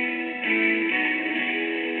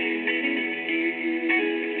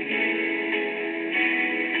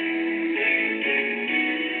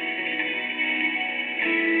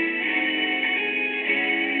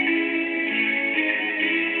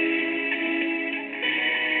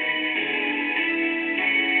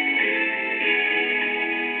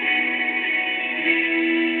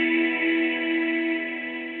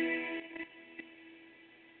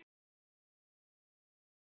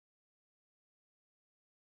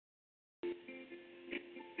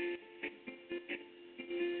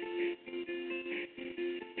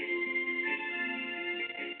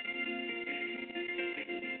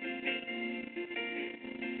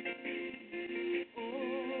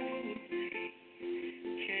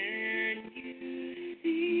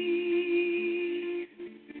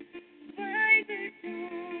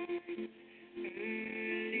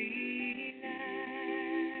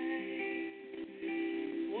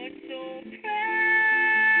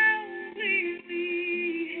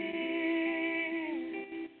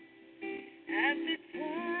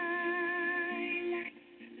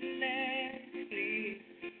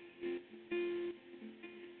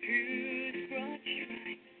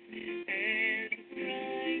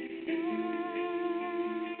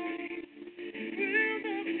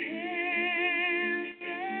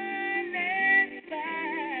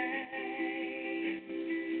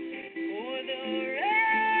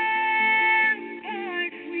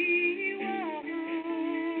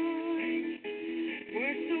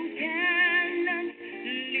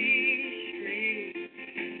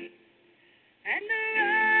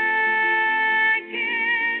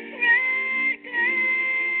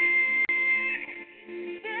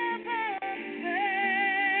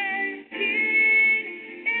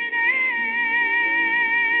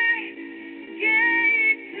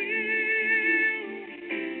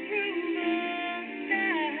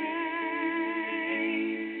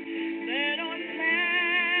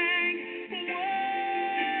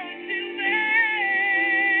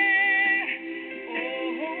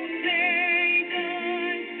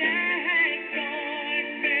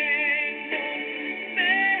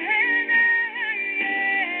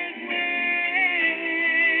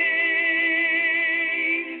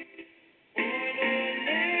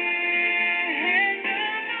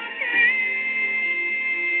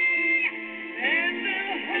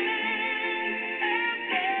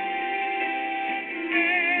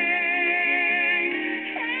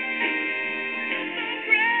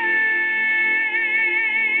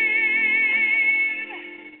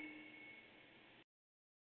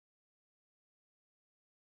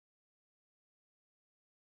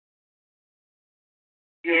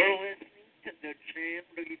 to the Jam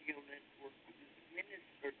Radio Network with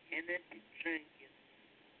Minister Kenneth Jenkins.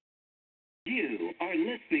 You are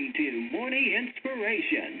listening to Morning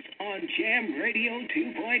Inspirations on Jam Radio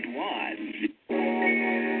 2.1.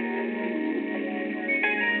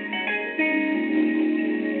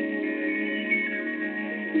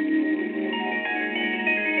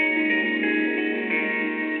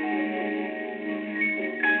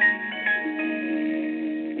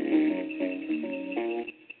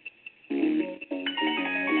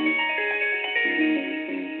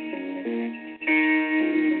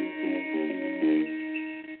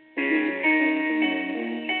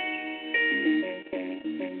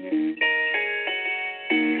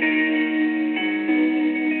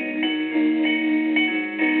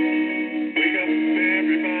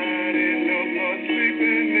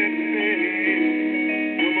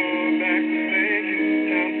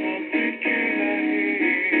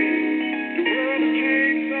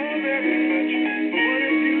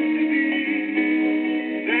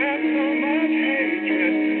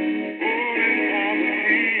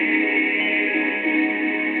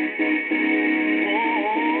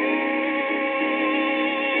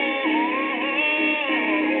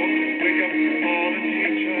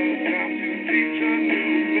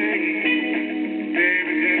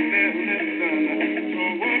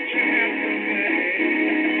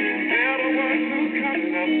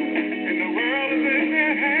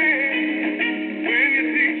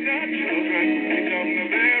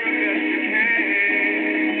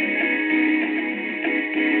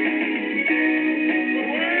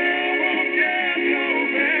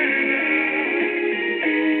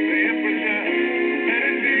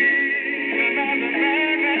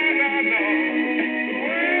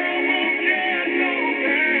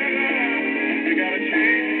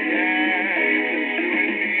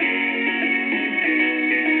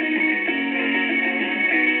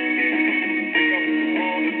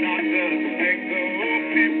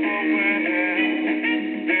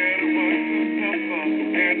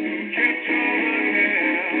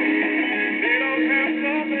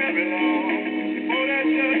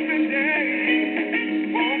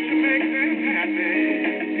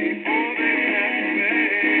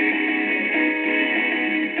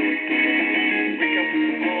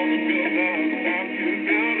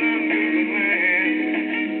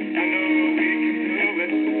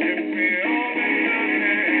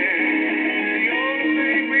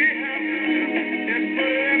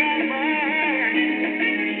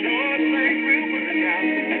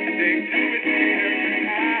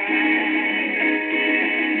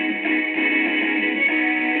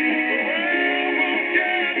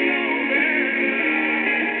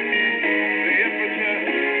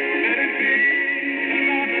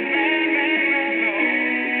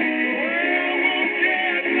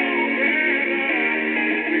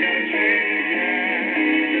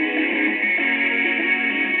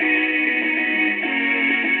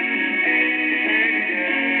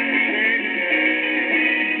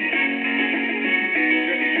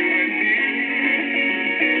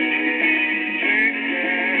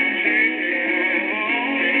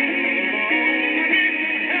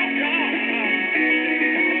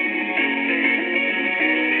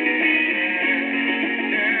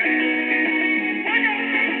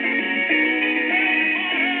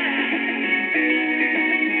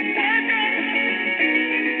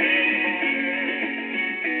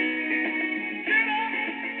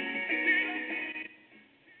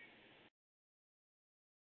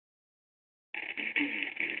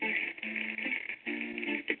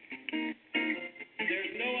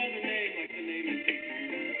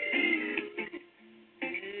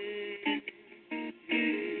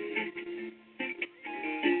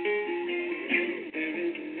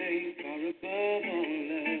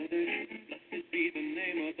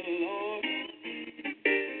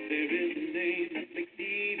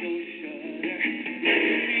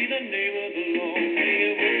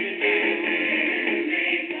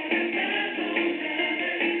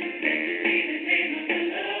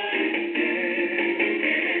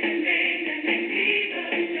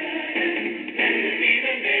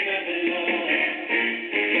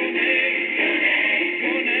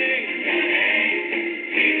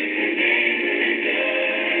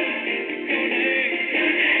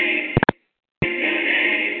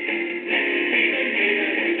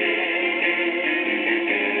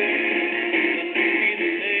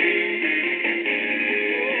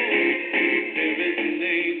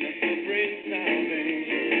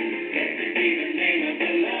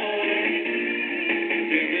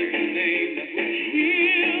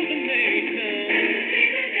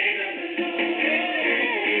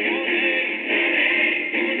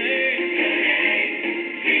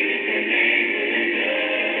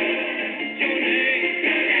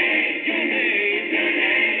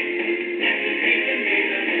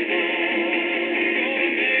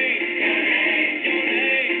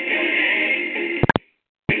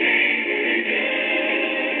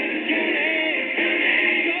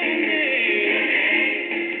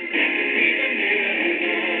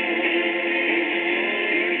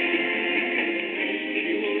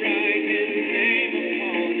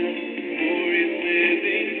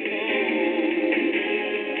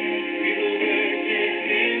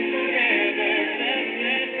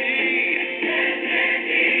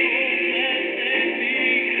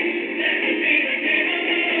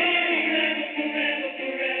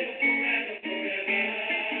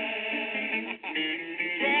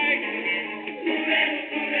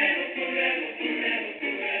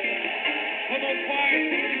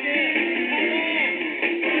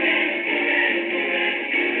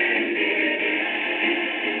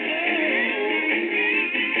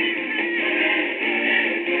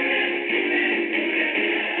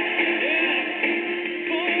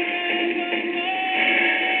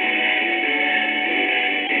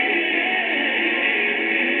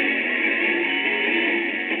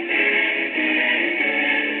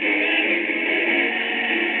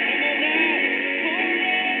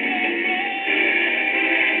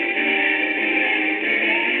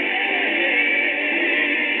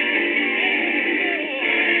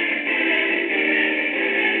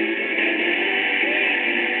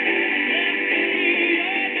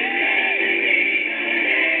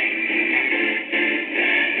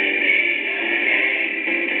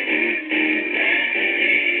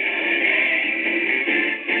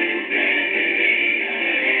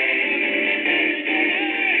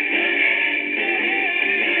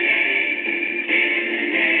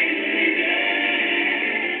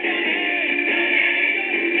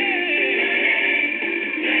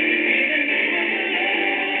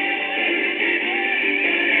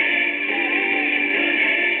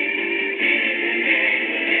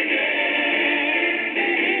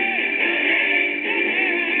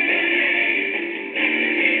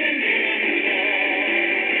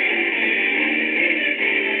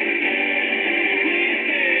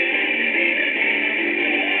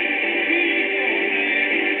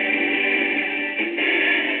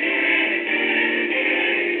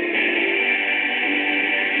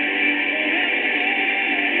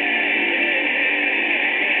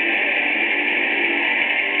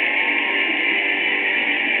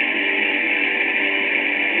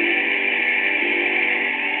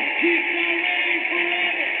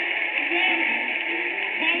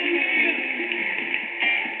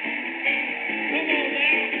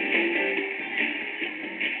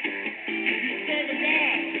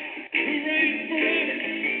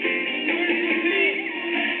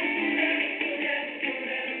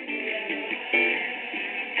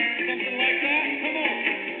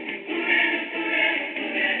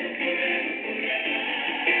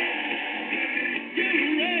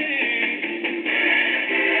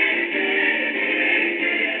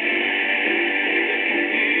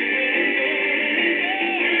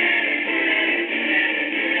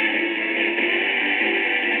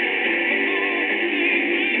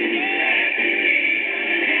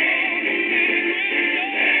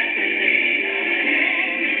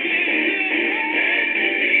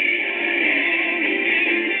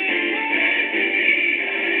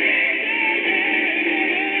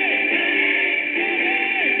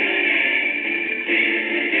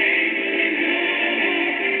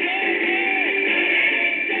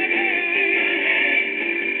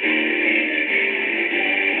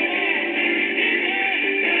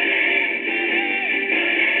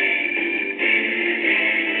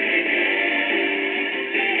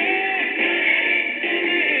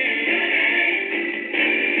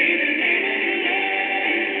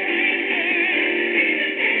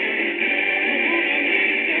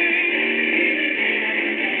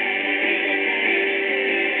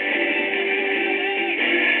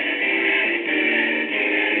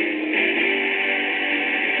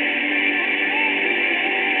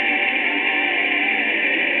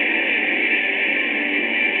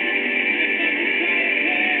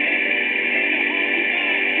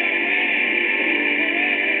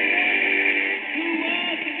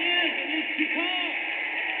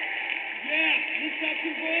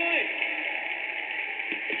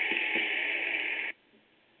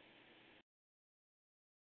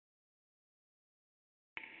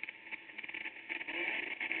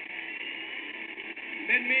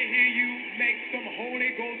 Let me hear you make some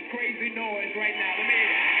Holy Ghost crazy noise right now. Let me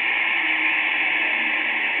hear it.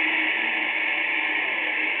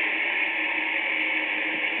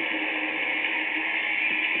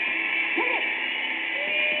 Come on.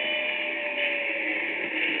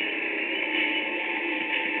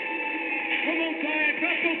 Come on, Zion.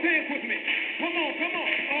 Clap those hands with me. Come on, come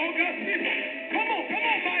on. All God's people. Come on,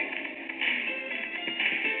 Mike.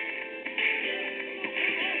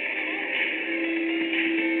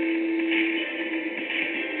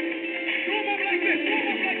 Like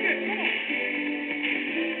this.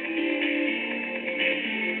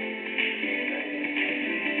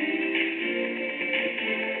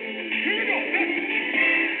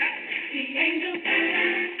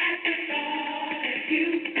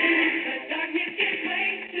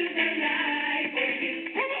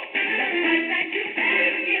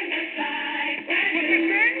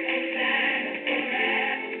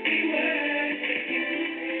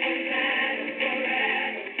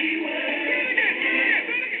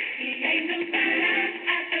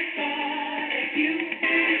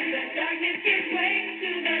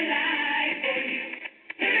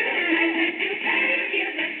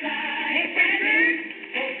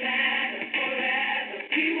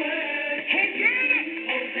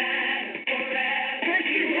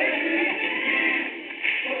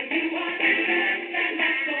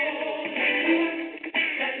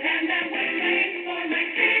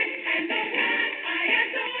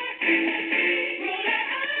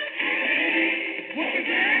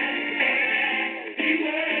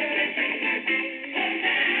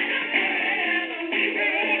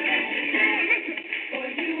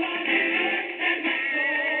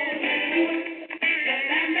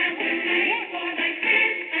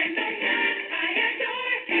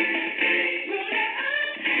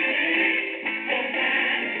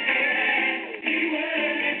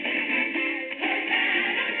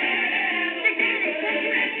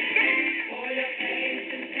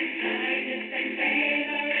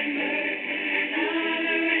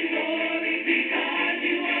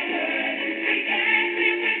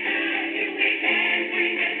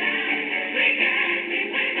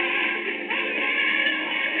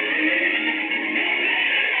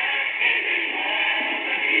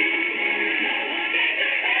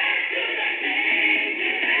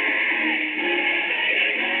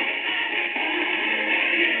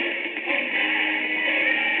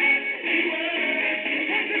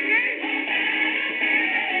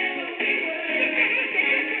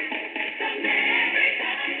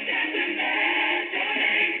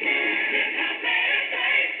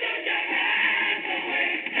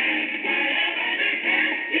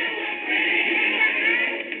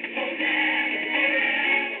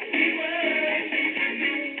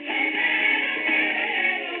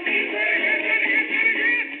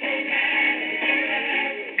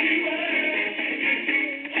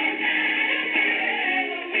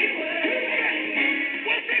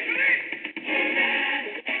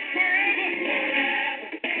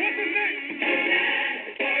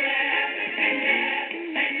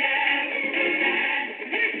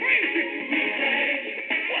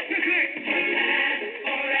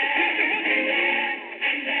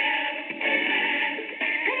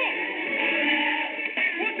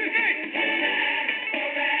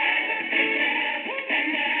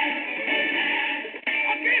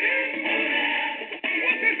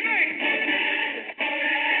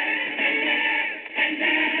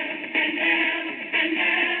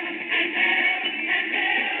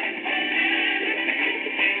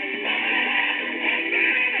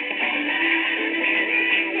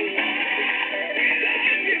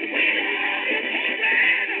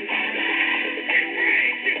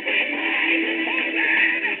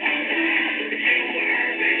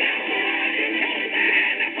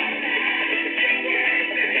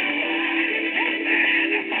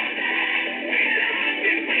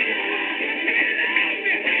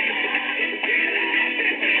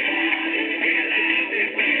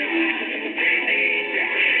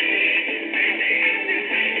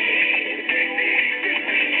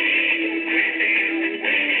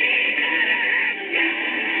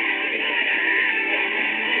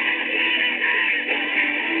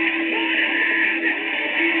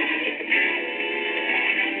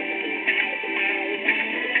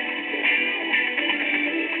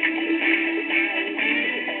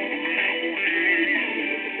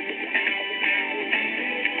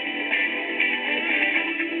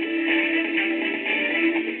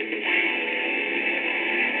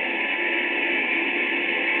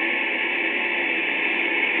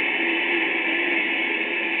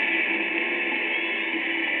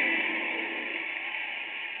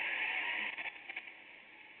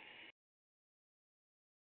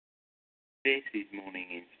 This is Morning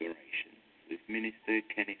Inspiration with Minister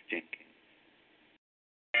Kenneth Jenkins.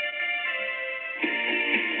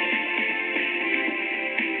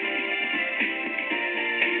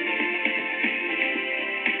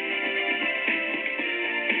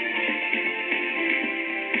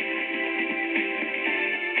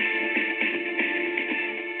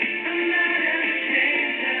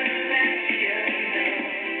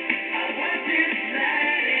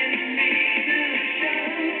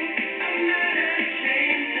 I'm not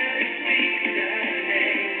ashamed to speak the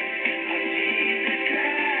name.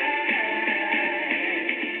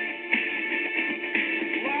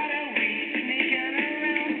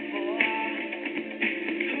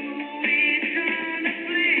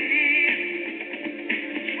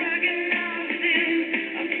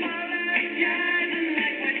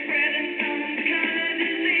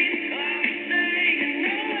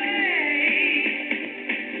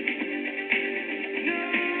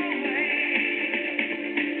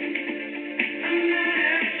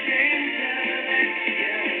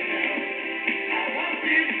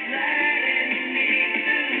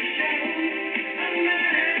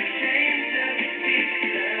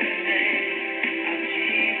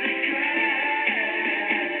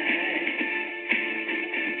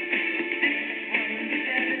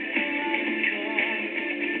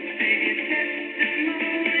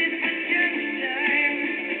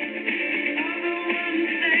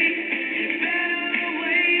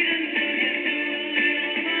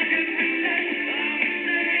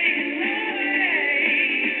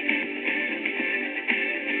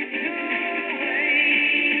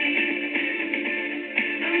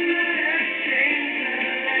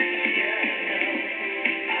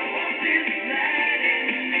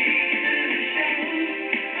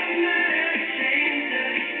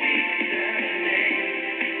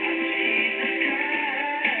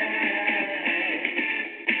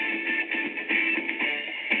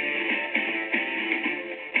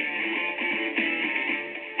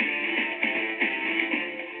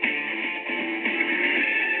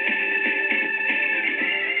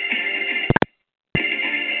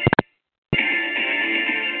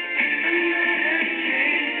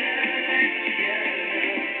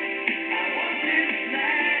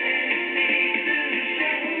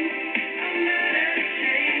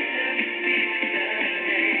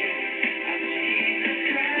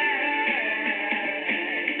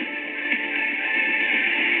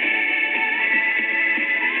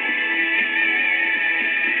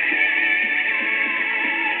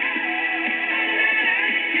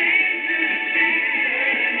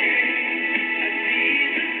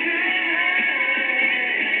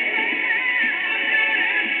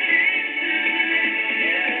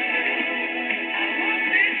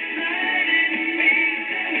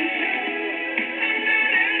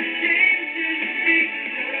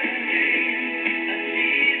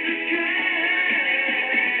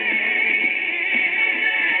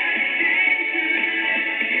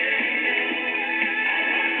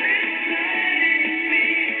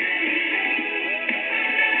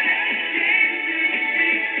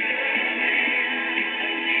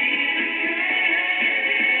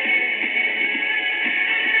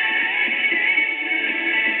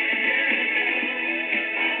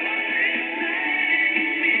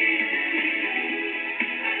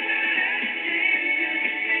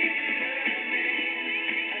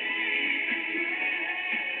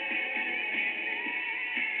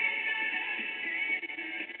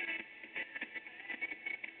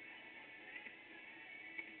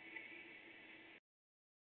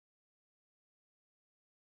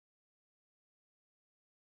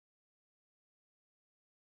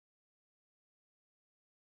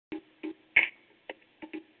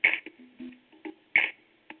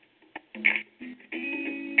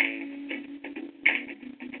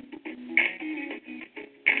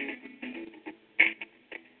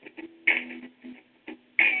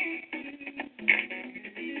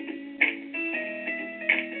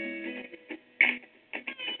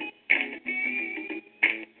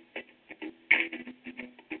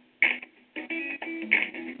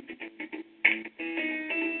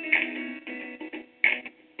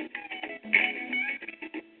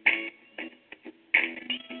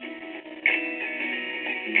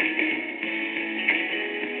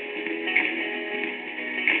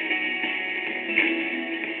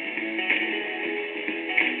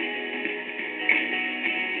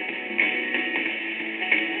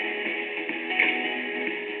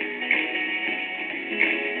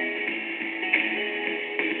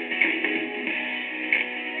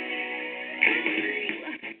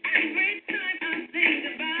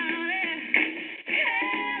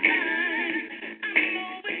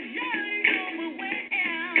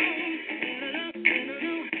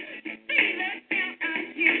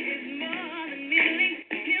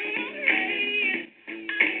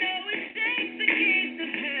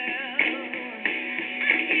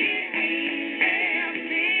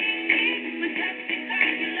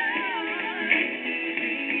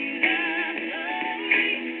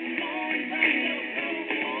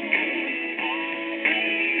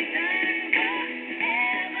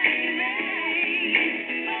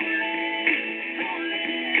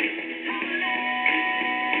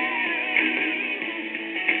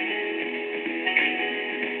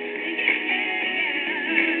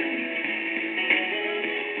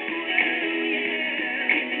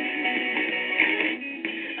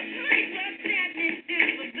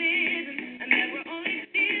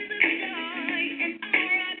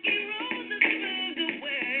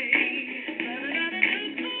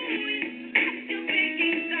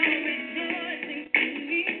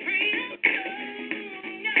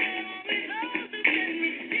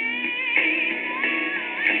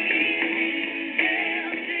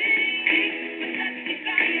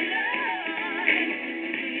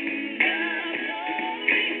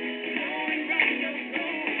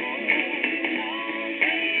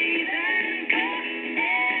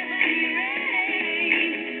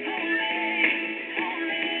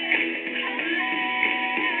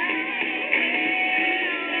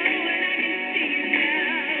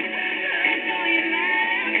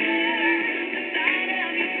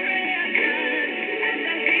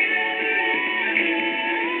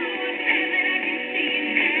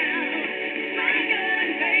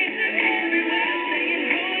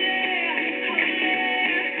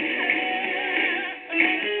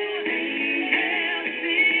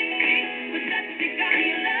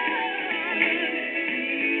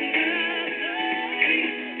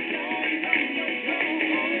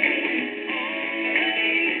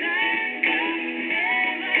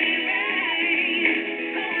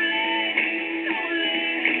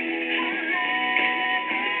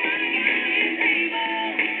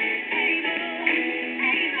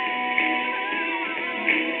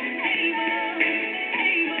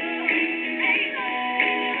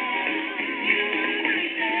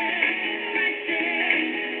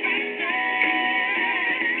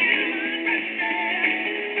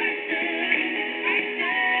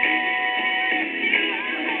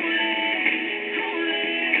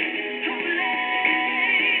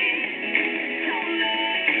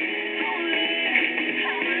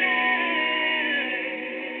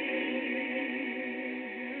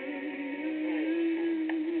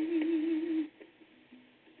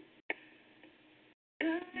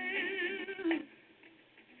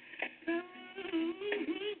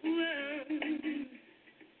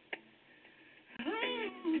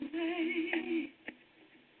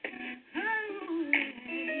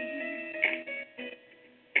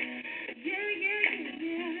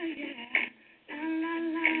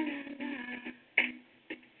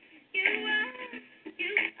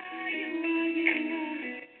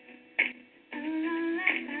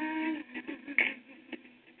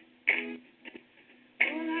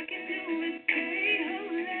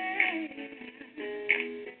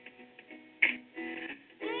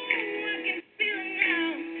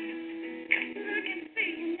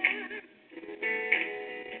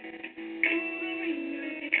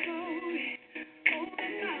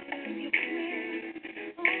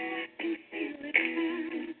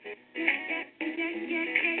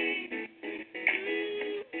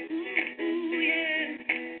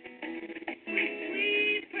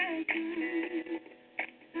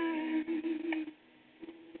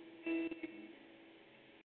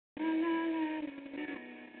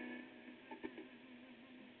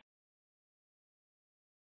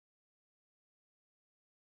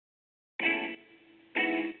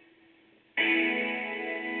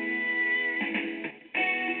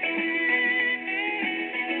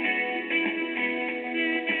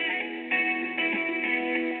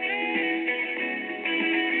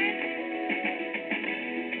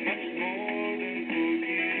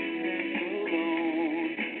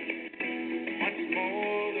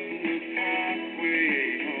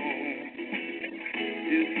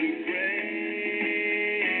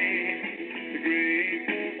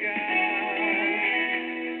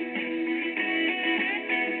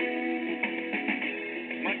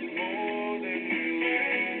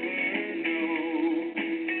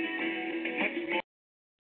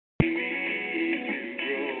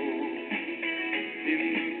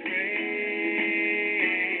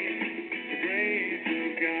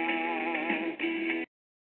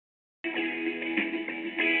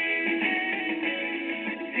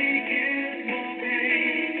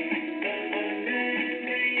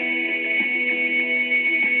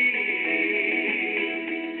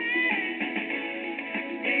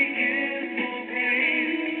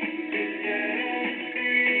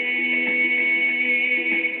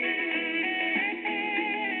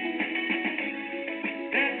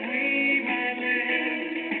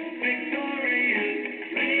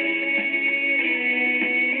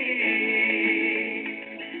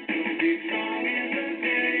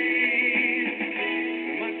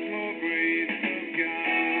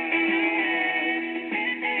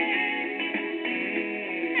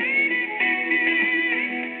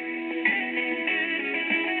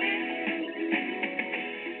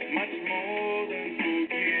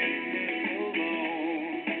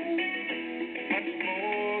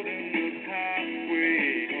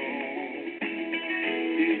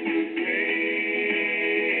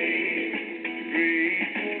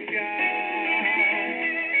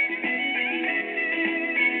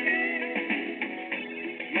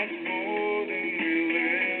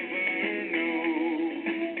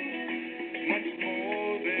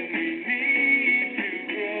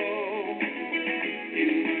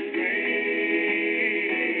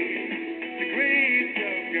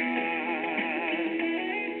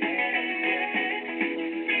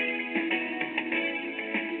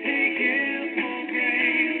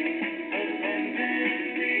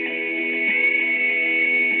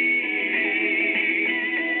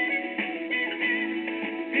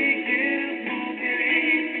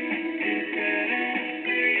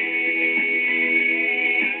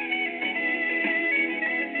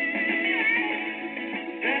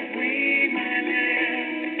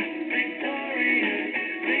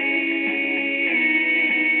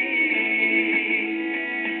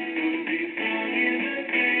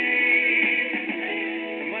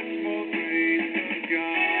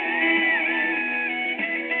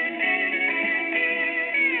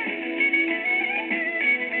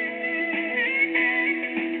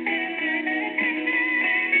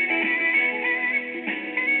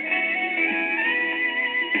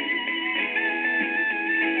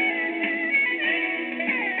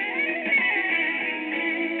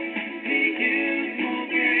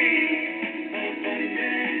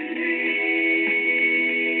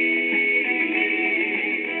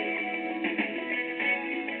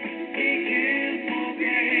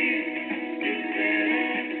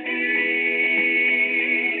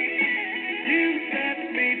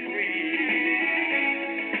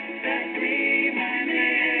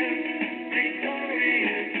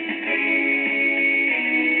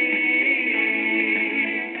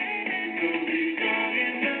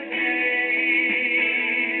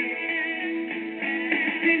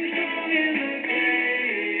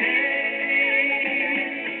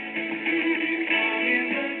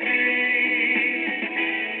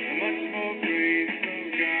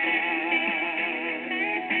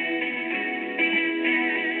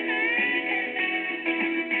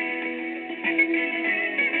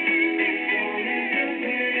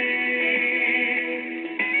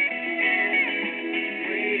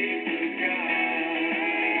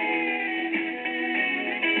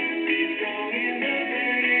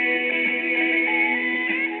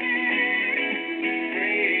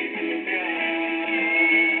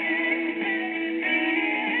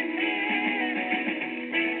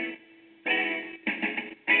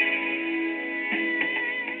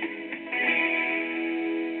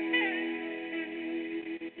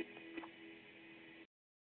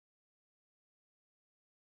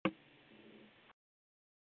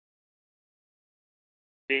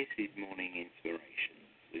 This is Morning Inspirations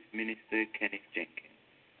with Minister Kenneth Jenkins.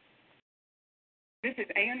 This is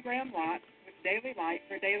Anne Graham Lott with Daily Light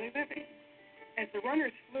for Daily Living. As the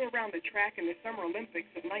runners flew around the track in the Summer Olympics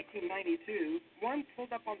of 1992, one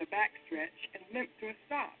pulled up on the backstretch and limped to a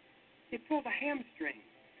stop. He pulled a hamstring.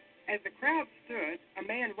 As the crowd stood, a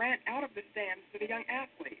man ran out of the stands to the young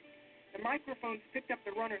athlete. The microphones picked up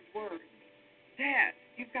the runner's words. "Dad,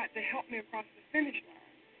 you've got to help me across the finish line.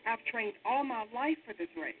 I've trained all my life for this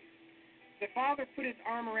race." The father put his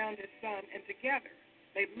arm around his son, and together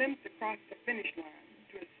they limped across the finish line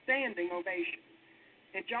to a standing ovation.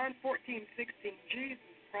 In John 14:16, Jesus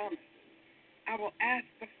promises, "I will ask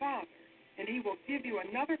the Father, and he will give you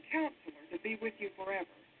another counselor to be with you forever."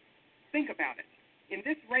 Think about it. In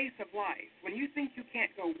this race of life, when you think you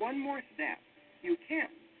can't go one more step, you can.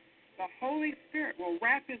 The Holy Spirit will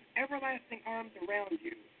wrap his everlasting arms around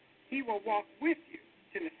you. He will walk with you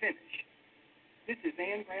to the finish. This is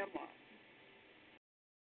Anne Graham Lott.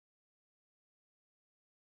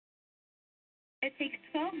 It takes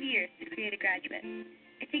 12 years to create a graduate.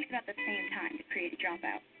 It takes about the same time to create a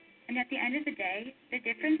dropout. And at the end of the day, the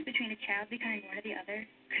difference between a child becoming one or the other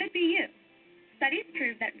could be you. Studies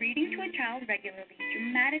prove that reading to a child regularly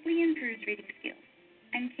dramatically improves reading skills.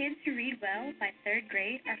 And kids who read well by 3rd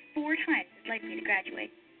grade are 4 times as likely to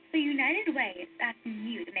graduate. So United Way is asking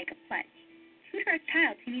you to make a pledge. Tutor a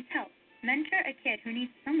child who needs help. Mentor a kid who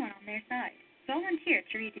needs someone on their side. Volunteer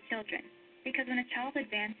to read to children. Because when a child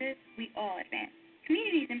advances, we all advance.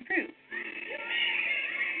 Communities improve.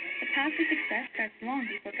 The path to success starts long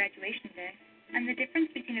before graduation day. And the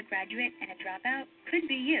difference between a graduate and a dropout could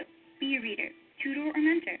be you. Be a reader, tutor, or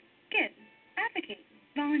mentor. Give. Advocate.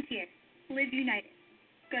 Volunteer. Live United.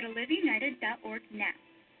 Go to liveunited.org now.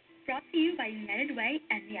 Brought to you by United Way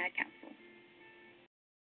and the Ad Council.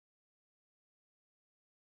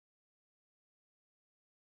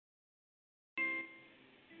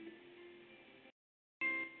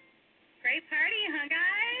 Great party, huh,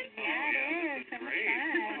 guys? Yeah, it is. So much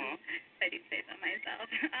fun. I do say so myself.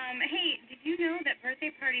 Hey, did you know that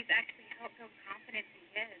birthday parties actually help build confidence in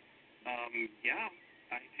kids? Yeah,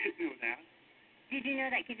 I did know that. Did you know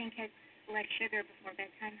that giving kids less sugar before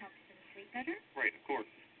bedtime helps them sleep better? Right, of course.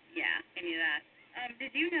 Yeah, I knew that.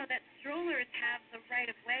 Did you know that strollers have the right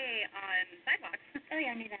of way on sidewalks? Oh,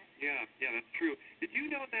 yeah, I knew that. Yeah, that's true. Did you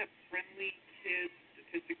know that friendly kids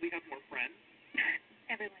statistically have more friends?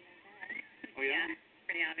 Everyone knows that. Oh, yeah?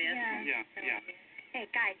 Pretty obvious. Yeah. Hey,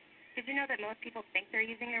 guys, did you know that most people think they're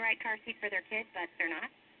using the right car seat for their kid, but they're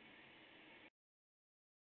not?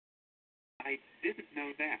 I didn't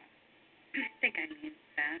know that. I think I knew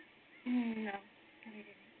that. No, I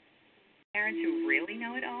didn't. Parents who really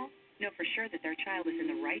know it all know for sure that their child is in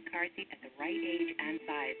the right car seat at the right age and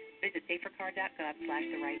size. Visit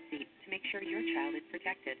safercar.gov/the-right-seat to make sure your child is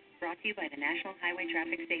protected. Brought to you by the National Highway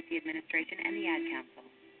Traffic Safety Administration and the Ad Council.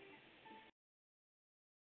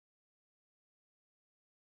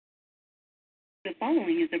 The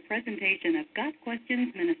following is a presentation of Got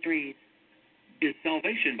Questions Ministries. Is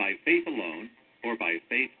salvation by faith alone or by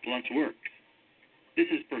faith plus works? This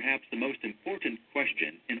is perhaps the most important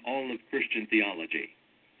question in all of Christian theology.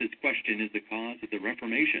 This question is the cause of the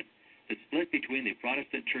Reformation, the split between the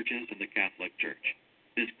Protestant churches and the Catholic Church.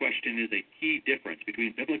 This question is a key difference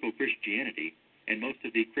between biblical Christianity and most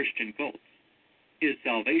of the Christian cults. Is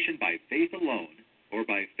salvation by faith alone or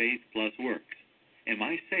by faith plus works? Am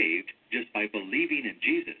I saved just by believing in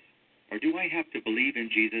Jesus, or do I have to believe in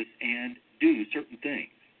Jesus and do certain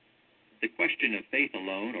things? The question of faith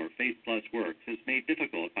alone or faith plus works is made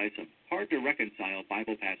difficult by some hard-to-reconcile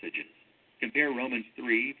Bible passages. Compare Romans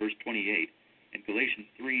 3, verse 28, and Galatians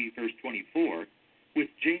 3, verse 24, with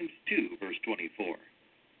James 2, verse 24.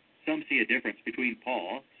 Some see a difference between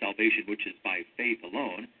Paul, salvation which is by faith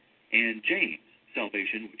alone, and James,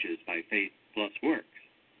 salvation which is by faith plus works.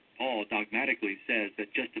 Paul dogmatically says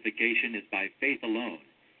that justification is by faith alone,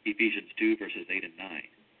 Ephesians 2, verses 8 and 9,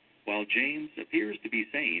 while James appears to be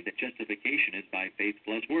saying that justification is by faith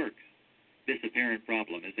plus works. This apparent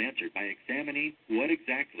problem is answered by examining what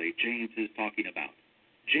exactly James is talking about.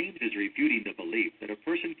 James is refuting the belief that a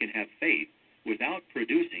person can have faith without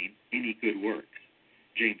producing any good works.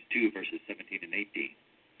 James 2, verses 17 and 18.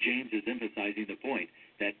 James is emphasizing the point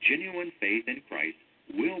that genuine faith in Christ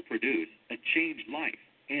will produce a changed life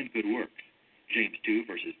and good works. James 2,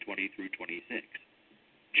 verses 20 through 26.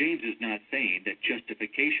 James is not saying that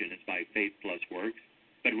justification is by faith plus works,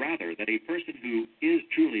 but rather that a person who is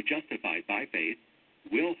truly justified by faith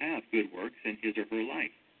will have good works in his or her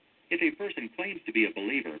life. If a person claims to be a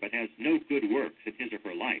believer but has no good works in his or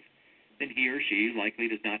her life, then he or she likely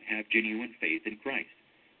does not have genuine faith in Christ.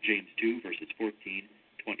 James 2, verses 14,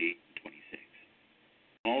 20 and 26.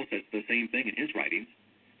 Paul says the same thing in his writings.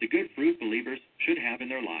 The good fruit believers should have in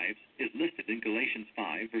their lives is listed in Galatians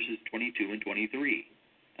 5, verses 22 and 23.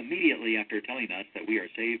 Immediately after telling us that we are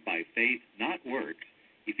saved by faith, not works,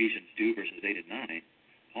 Ephesians 2, verses 8 and 9,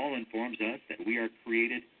 Paul informs us that we are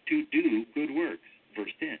created to do good works,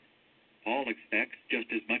 verse 10. Paul expects just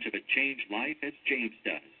as much of a changed life as James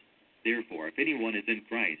does. Therefore, if anyone is in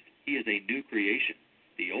Christ, he is a new creation.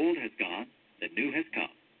 The old has gone, the new has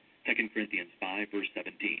come. 2 Corinthians 5, verse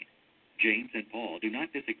 17. James and Paul do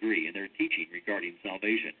not disagree in their teaching regarding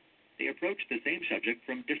salvation. They approach the same subject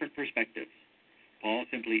from different perspectives. Paul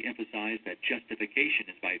simply emphasized that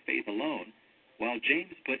justification is by faith alone, while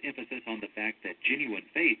James put emphasis on the fact that genuine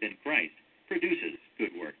faith in Christ produces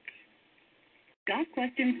good works. Got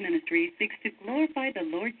Questions Ministry seeks to glorify the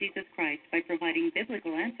Lord Jesus Christ by providing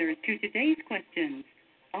biblical answers to today's questions.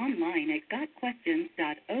 Online at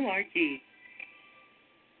gotquestions.org.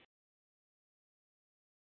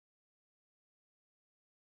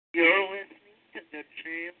 You're listening to the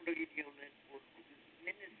Jam Radio Network with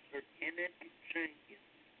Minister Kenneth Jenkins.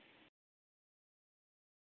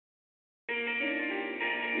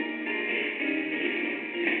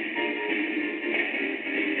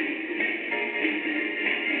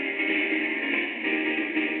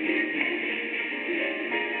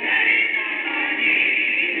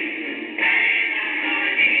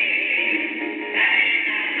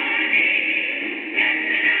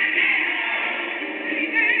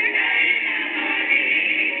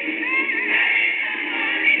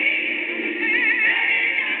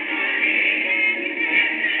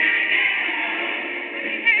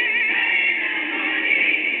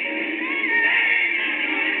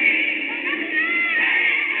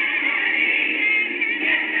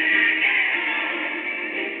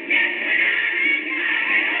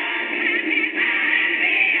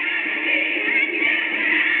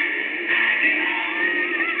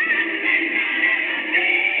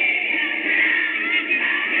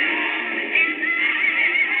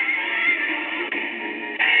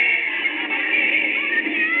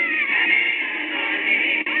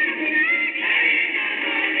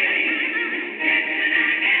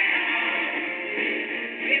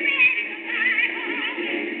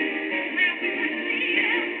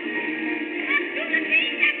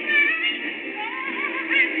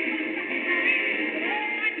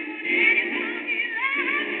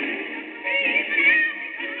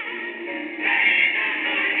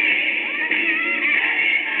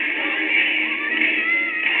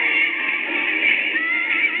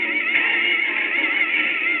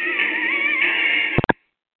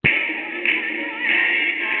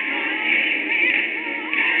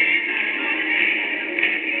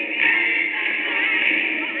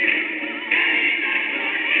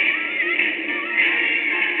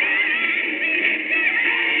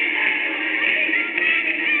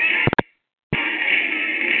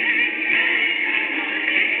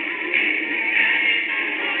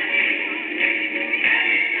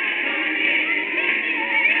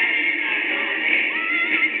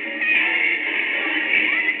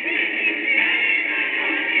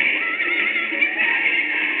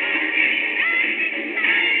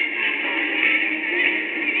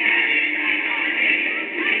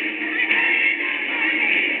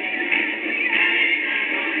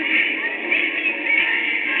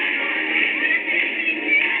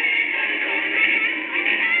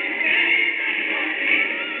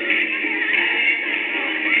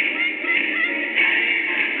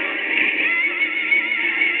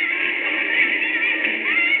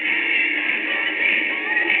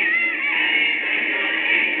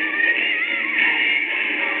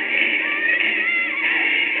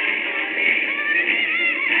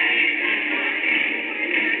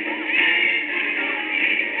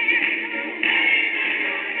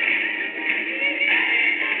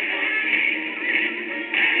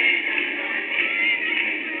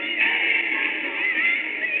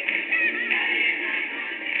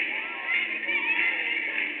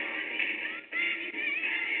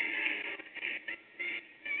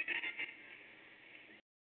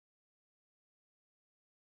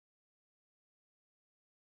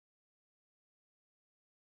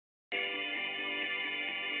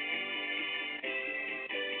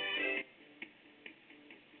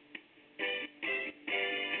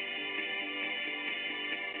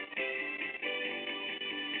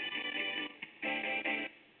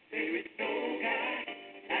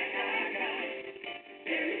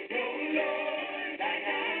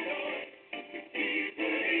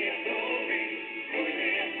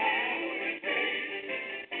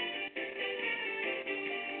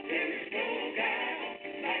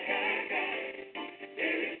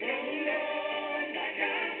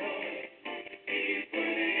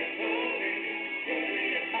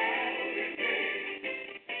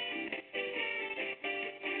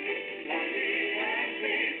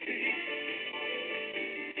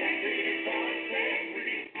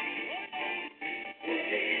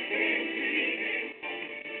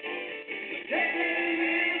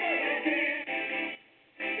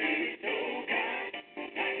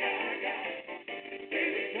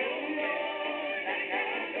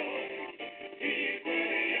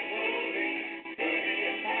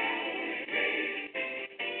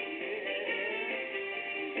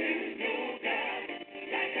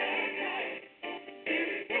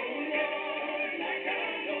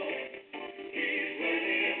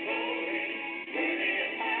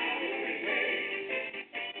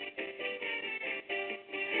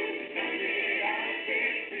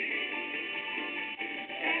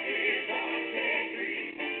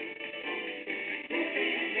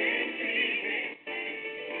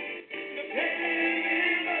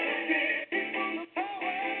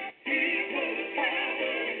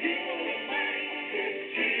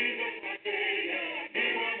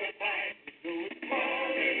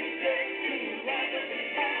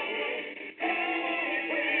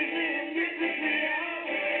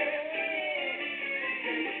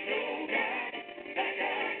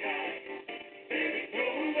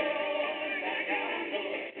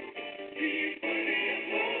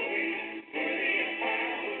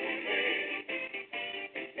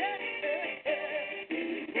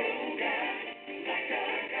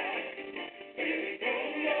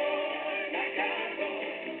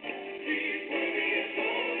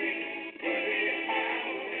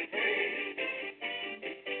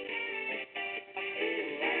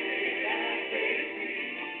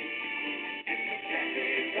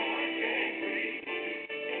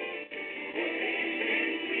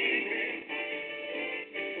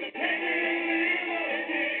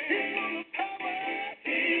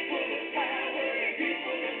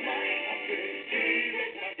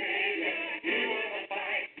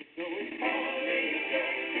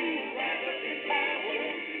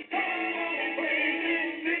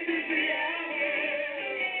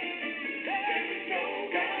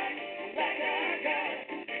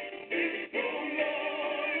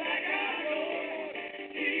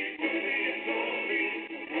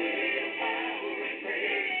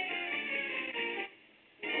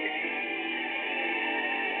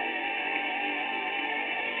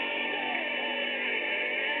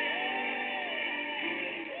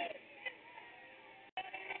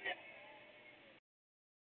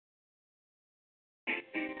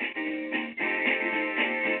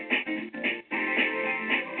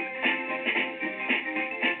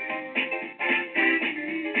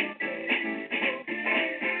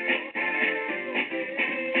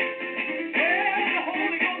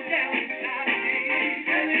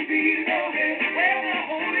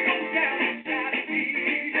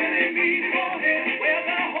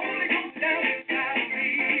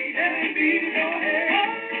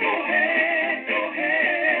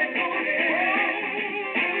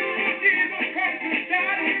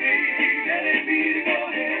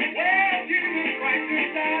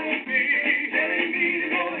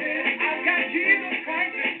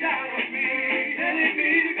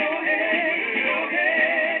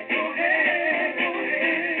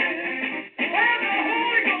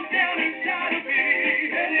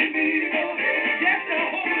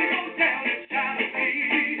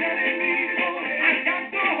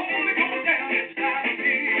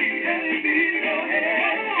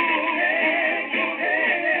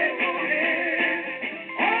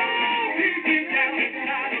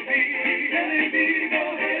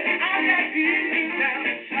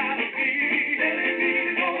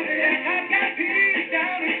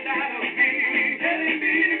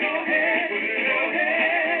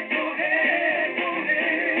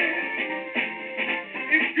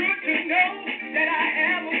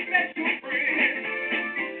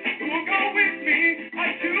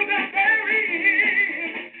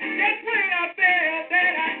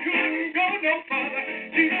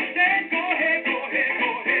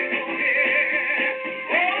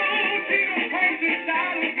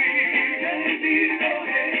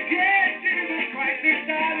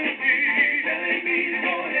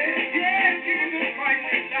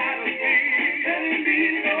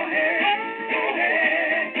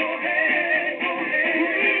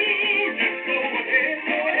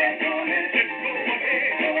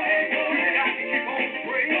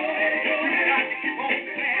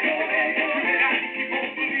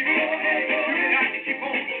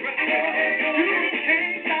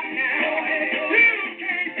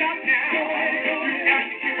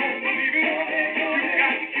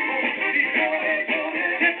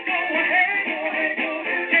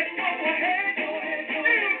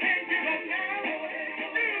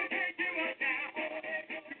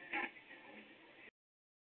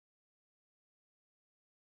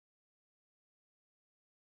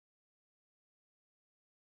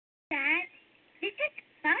 Dad, this is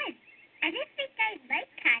fun. I didn't think I'd like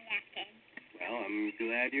kayaking. Well, I'm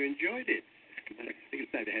glad you enjoyed it. I think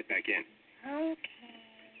it's time to head back in. Okay.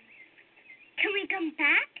 Can we come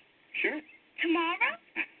back? Sure. Tomorrow?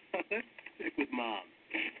 Let's stick with Mom.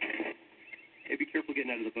 Hey, be careful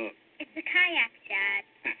getting out of the boat. It's a kayak, Dad.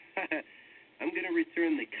 I'm going to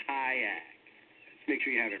return the kayak. Just make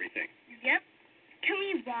sure you have everything. Yep. Can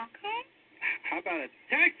we walk home? How about a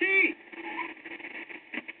taxi?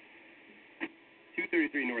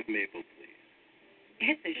 233 North Maple, please.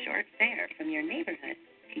 It's a short fare from your neighborhood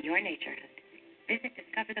to your naturehood. Visit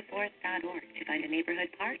discovertheforest.org to find a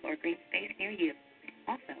neighborhood park or green space near you.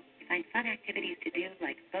 Also, find fun activities to do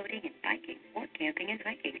like boating and biking or camping and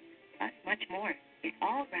hiking, plus much more. It's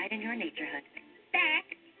all right in your naturehood.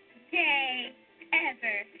 Best day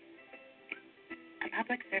ever. A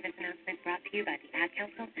public service announcement brought to you by the Ad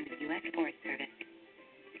Council and the U.S. Forest Service.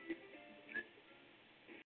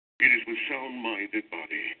 It is with sound mind and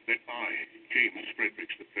body that I, James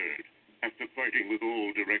Fredericks III, after fighting with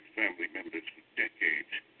all direct family members for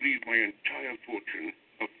decades, leave my entire fortune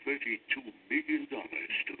of $32 million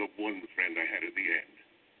to the one friend I had at the end,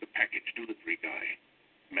 the package delivery guy,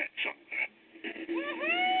 Matt Sumner.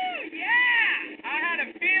 Woohoo! Yeah! I had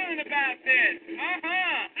a feeling about this.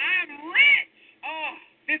 I'm rich! Oh,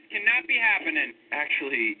 this cannot be happening.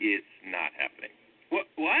 Actually, it's not happening.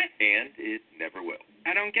 What? And it never will.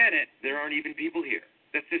 I don't get it. There aren't even people here.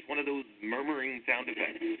 That's just one of those murmuring sound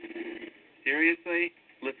effects. Seriously?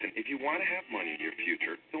 Listen, if you want to have money in your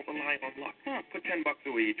future, don't rely on luck. Put $10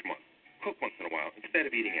 away each month. Cook once in a while instead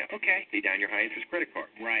of eating out. Okay. Pay down your high-interest credit card.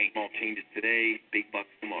 Right. Small changes today, big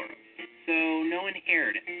bucks tomorrow. So, no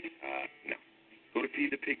inheritance? No. Go to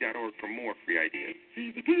feedthepig.org for more free ideas.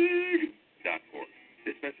 Feedthepig.org.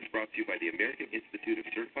 This message brought to you by the American Institute of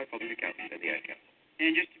Certified Public Accountants and the Ad Council.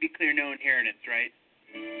 And just to be clear, no inheritance, right?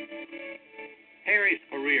 Harry's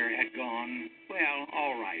career had gone, well,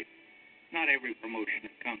 all right. Not every promotion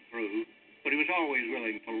had come through, but he was always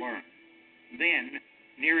willing to learn. Then,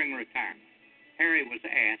 nearing retirement, Harry was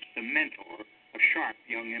asked to mentor a sharp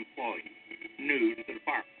young employee, new to the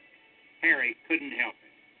department. Harry couldn't help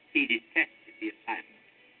it. He detested the assignment.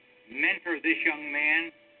 Mentor this young man?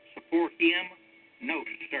 Support him? No,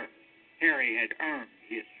 sir. Harry had earned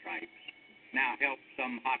his stripes. Now help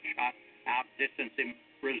some hotshot outdistance him.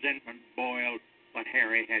 Resentment boiled, but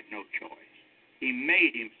Harry had no choice. He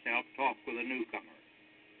made himself talk with a newcomer,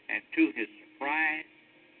 and to his surprise,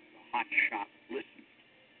 the hotshot listened.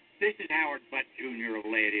 This is Howard Butt, Jr. of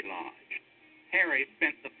Laity Lodge. Harry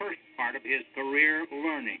spent the first part of his career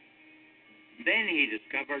learning. Then he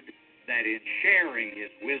discovered that in sharing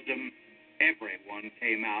his wisdom, everyone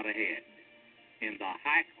came out ahead. in the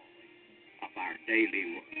high calling of our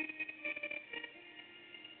daily work.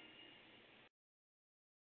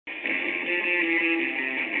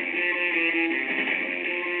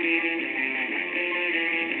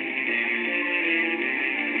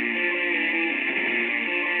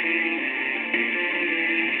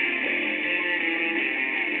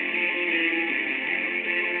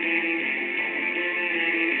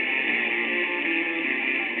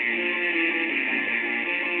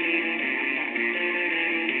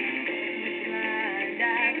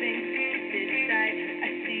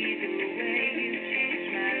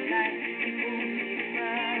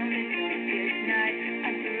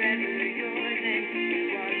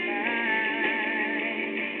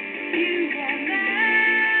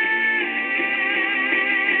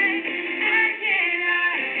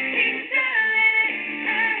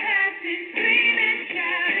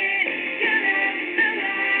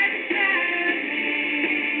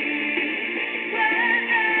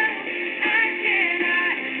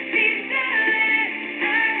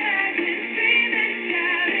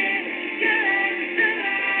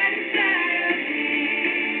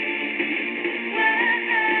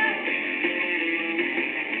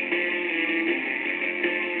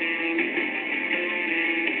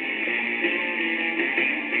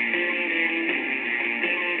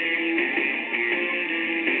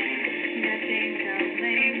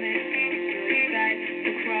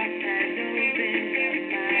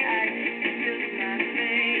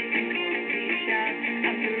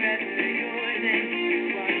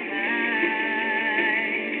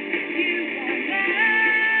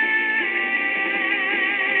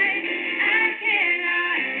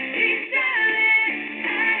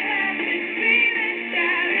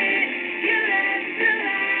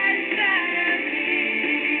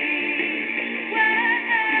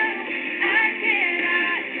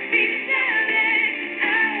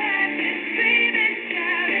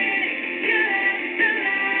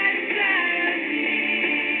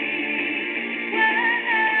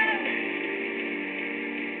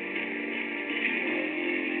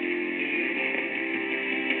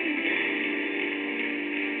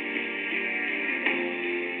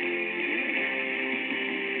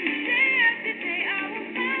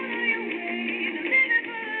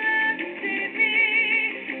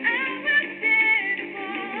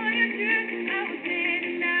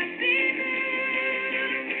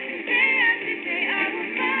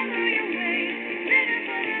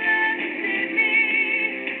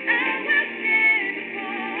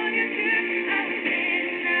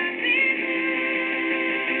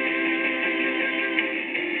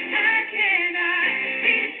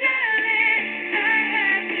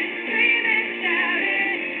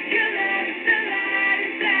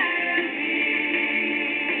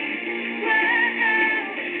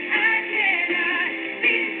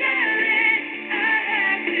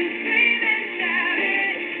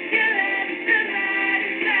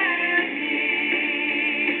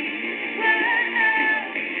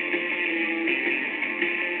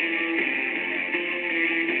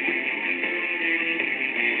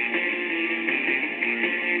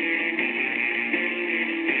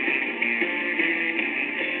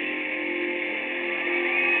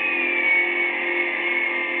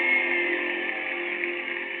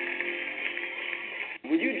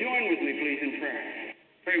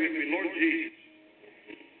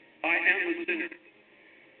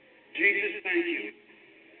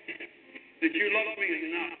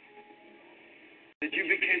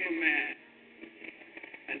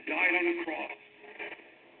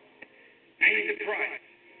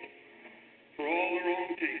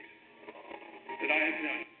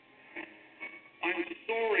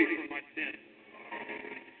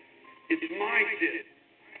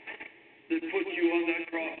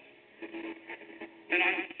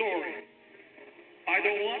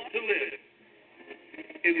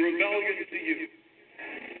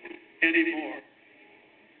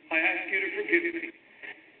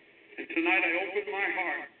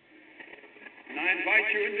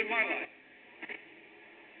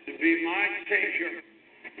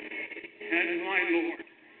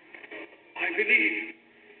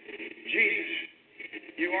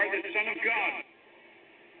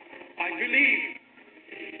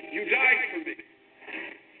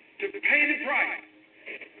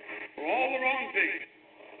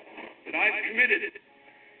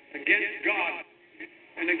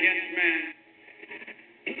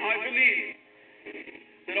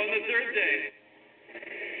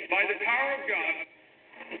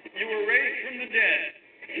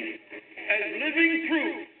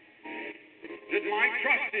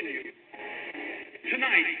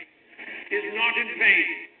 Tonight is not in vain.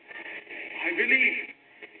 I believe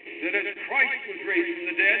that as Christ was raised from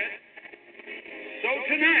the dead, so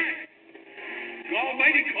tonight,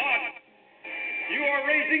 Almighty God, you are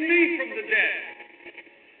raising me from the dead,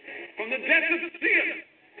 from the death of sin.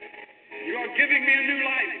 You are giving me a new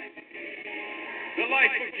life, the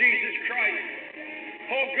life of Jesus Christ.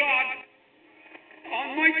 Oh God,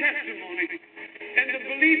 on my testimony and the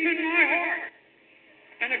belief in my heart,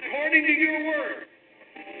 and according to your word,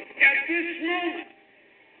 at this moment,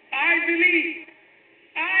 I believe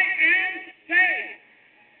I am saved.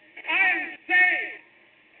 I am saved.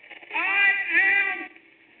 I am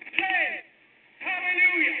saved.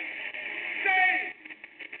 Hallelujah. Saved.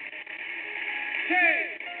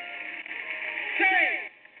 Saved. Saved.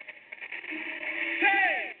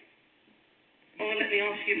 Saved. Oh, let me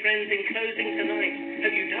ask you, friends, in closing tonight,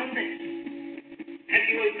 have you done this? Have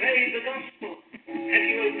you obeyed the gospel? Have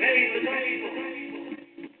you obeyed the gospel?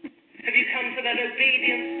 Have you come to that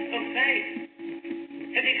obedience of faith?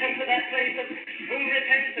 Have you come to that place of true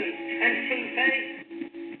repentance and true faith?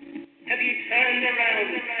 Have you turned around?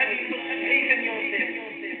 Have you forsaken your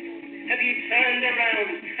sin? Have you turned around?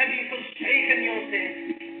 Have you forsaken your sin?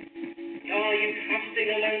 Are you trusting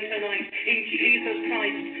alone tonight in Jesus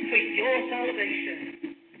Christ for your salvation?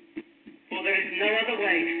 For there is no other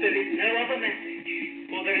way, there is no other message.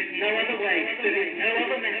 For there is no other way, there is no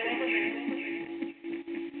other message.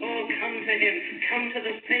 Oh, come to him. Come to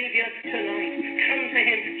the Savior tonight. Come to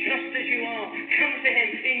him just as you are. Come to him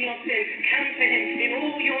in your sin. Come to him in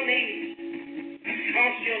all your needs.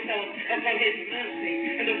 Cast yourself upon his mercy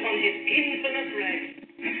and upon his infinite grace.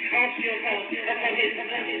 Cast yourself upon his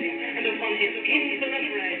mercy and upon his infinite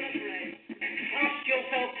grace. Cast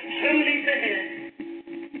yourself wholly to him.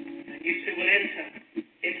 And you too will enter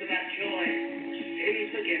into that joy of sin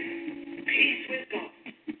forgiven, peace with God,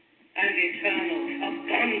 and eternal,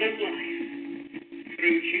 abundant life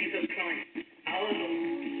through Jesus Christ, our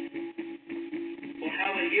Lord. For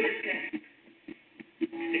how will you escape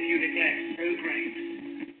if you neglect so great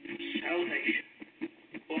salvation?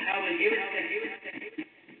 For how will you escape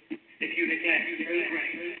if you neglect so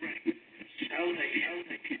great salvation?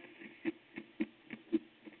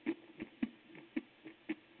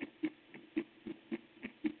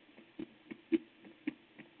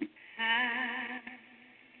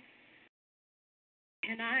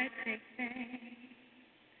 Can I take thanks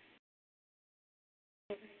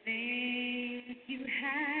for the things you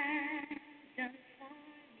have done for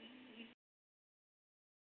me?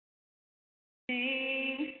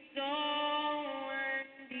 Things so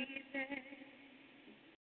undeserved.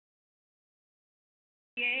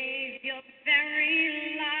 Gave your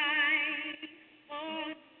very life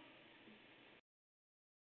for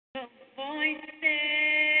the voices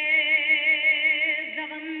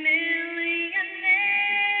of a million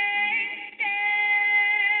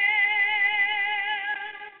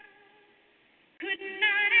could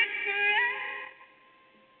not express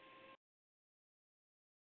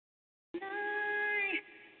my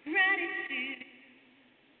gratitude.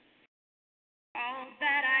 All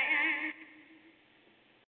that I am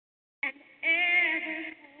and ever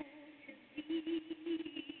hope to be,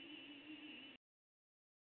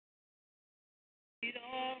 it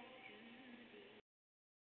all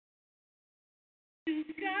to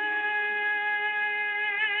God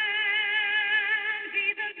be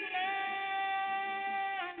the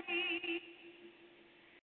glory.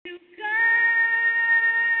 To God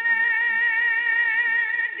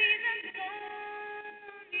be the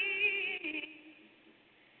glory.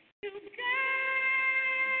 To God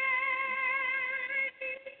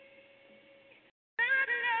be the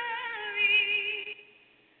glory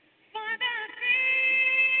for the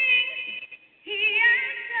things he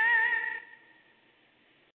has done.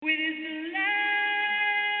 With his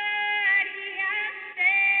blood he has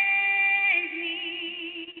saved me.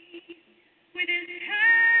 With his power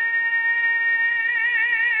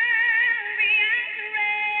he has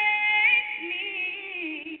raised me.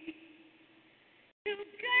 To God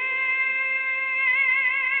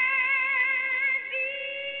be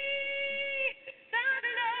the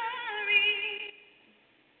glory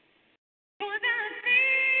for the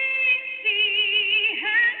things he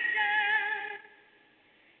has done.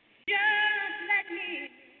 Just let me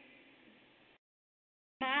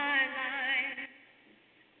my life,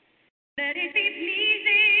 let it be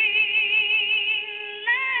pleasing,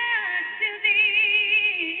 Lord, to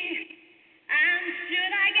thee. And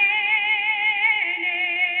should I gain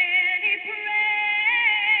any praise,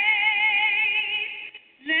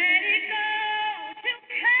 let it go to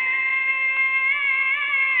Calvary.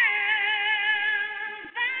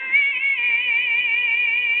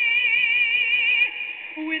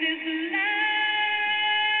 With his blood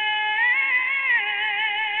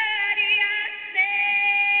he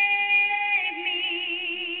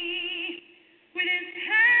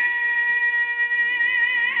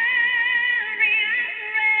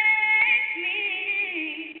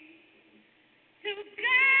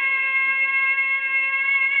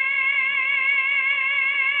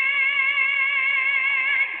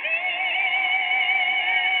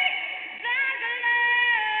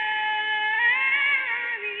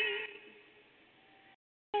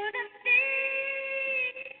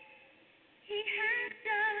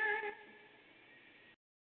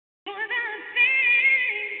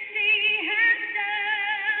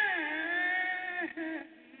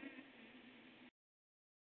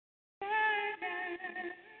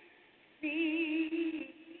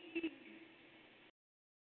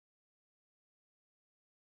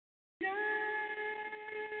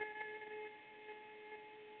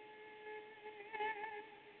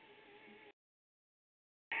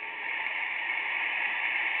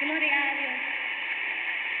Gloria a Dios.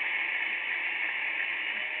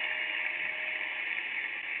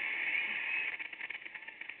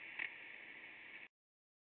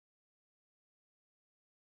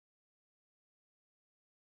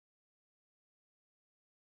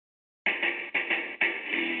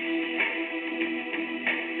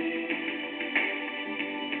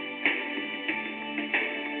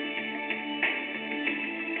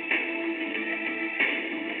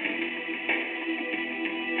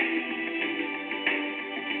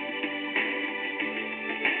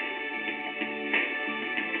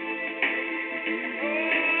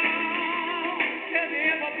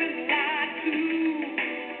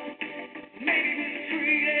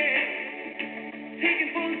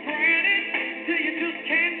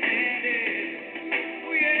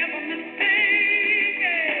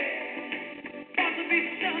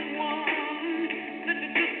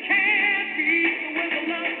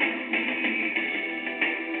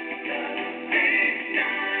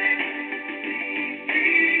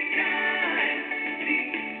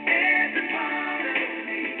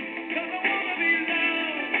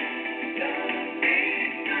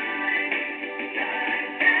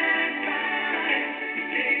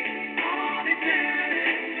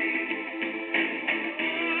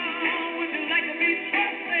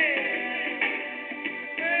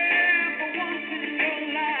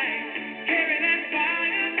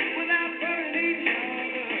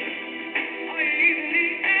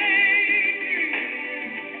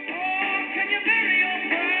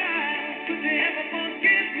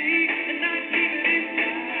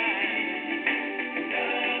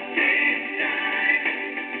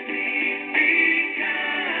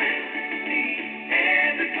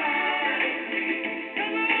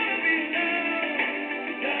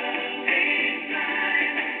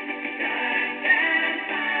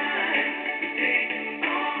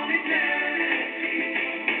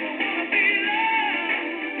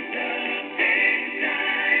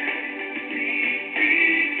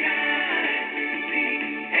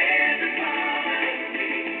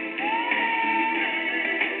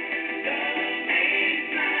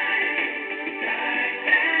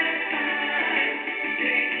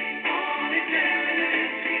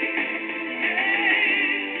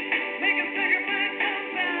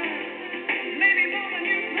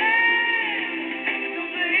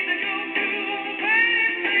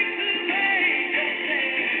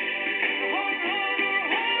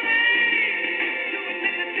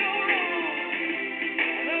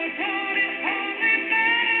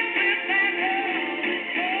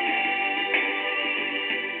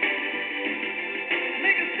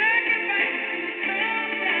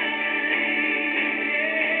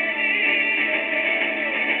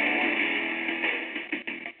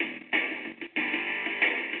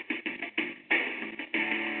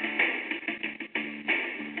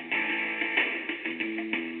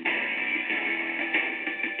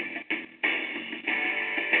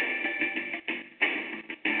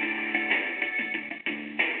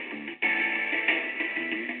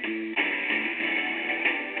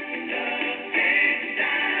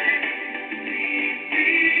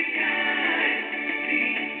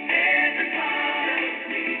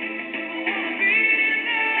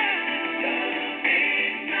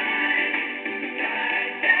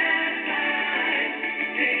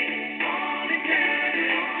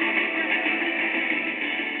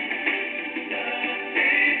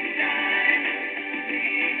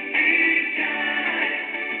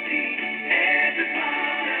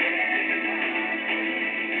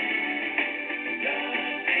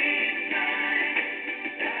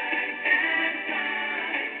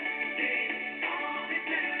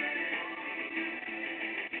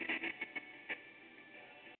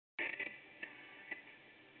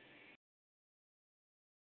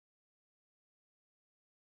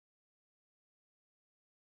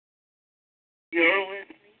 You're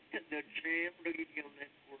listening to the Jam Radio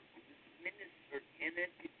Network with Minister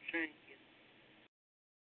Kenneth Jenkins.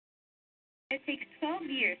 It takes 12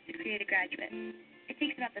 years to create a graduate. It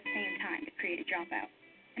takes about the same time to create a dropout.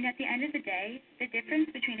 And at the end of the day, the difference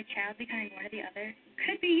between a child becoming one or the other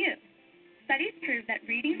could be you. Studies prove that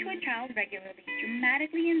reading to a child regularly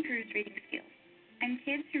dramatically improves reading skills. And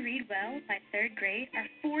kids who read well by 3rd grade are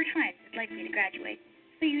 4 times as likely to graduate.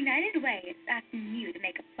 So United Way is asking you to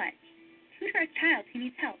make a pledge. Tutor a child who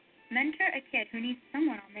needs help. Mentor a kid who needs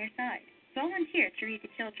someone on their side. Volunteer to read to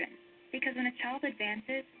children. Because when a child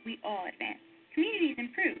advances, we all advance. Communities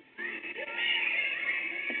improve.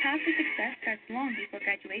 The path to success starts long before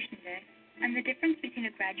graduation day. And the difference between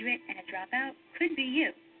a graduate and a dropout could be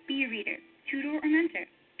you. Be a reader, tutor, or mentor.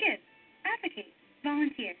 Give. Advocate.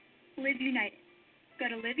 Volunteer. Live United. Go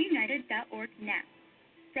to liveunited.org now.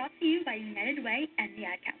 by United Way and the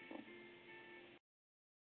Ad Council.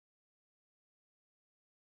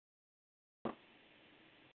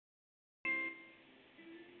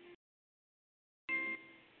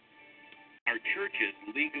 Our church is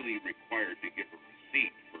legally required to give a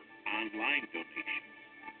receipt for online donations.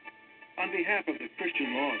 On behalf of the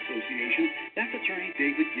Christian Law Association, that's attorney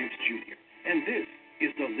David Gibbs Jr., and this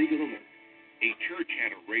is the Legal Alert. A church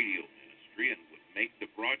had a radio ministry and would make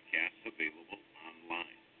the broadcasts available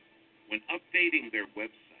online. When updating their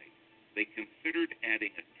website, they considered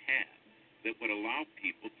adding a tab that would allow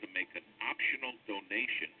people to make an optional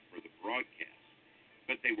donation for the broadcast,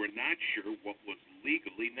 but they were not sure what was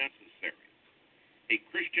legally necessary. A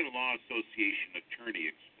Christian Law Association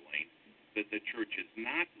attorney explained that the church is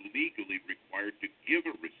not legally required to give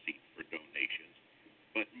a receipt for donations,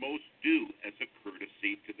 but most do as a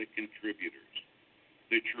courtesy to the contributors.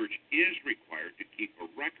 The church is required to keep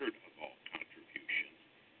a record of all contributions,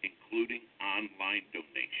 including online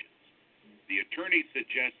donations. The attorney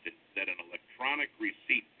suggested that an electronic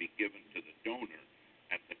receipt be given to the donor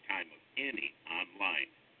at the time of any online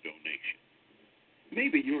donation.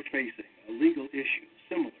 Maybe you're facing a legal issue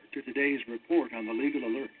similar to today's report on the Legal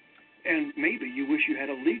Alert, and maybe you wish you had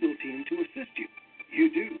a legal team to assist you. You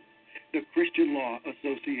do. The Christian Law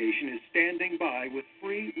Association is standing by with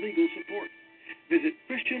free legal support. Visit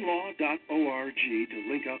christianlaw.org to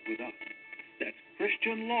link up with us. That's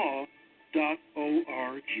christianlaw.org.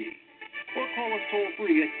 Or call us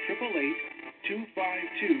toll-free at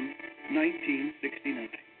 888-252-1969.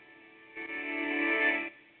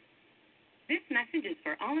 This message is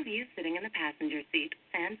for all of you sitting in the passenger seat,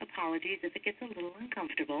 and apologies if it gets a little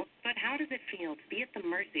uncomfortable, but how does it feel to be at the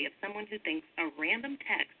mercy of someone who thinks a random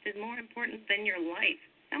text is more important than your life?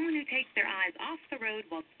 Someone who takes their eyes off the road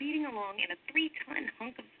while speeding along in a 3-ton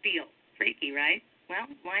hunk of steel. Freaky, right? Well,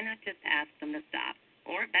 why not just ask them to stop?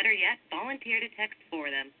 Or better yet, volunteer to text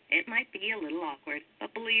for them. It might be a little awkward,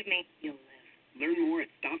 but believe me, you'll live. Learn more at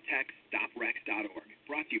stoptextstoprex.org.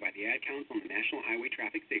 Brought to you by the Ad Council and the National Highway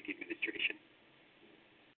Traffic Safety Administration.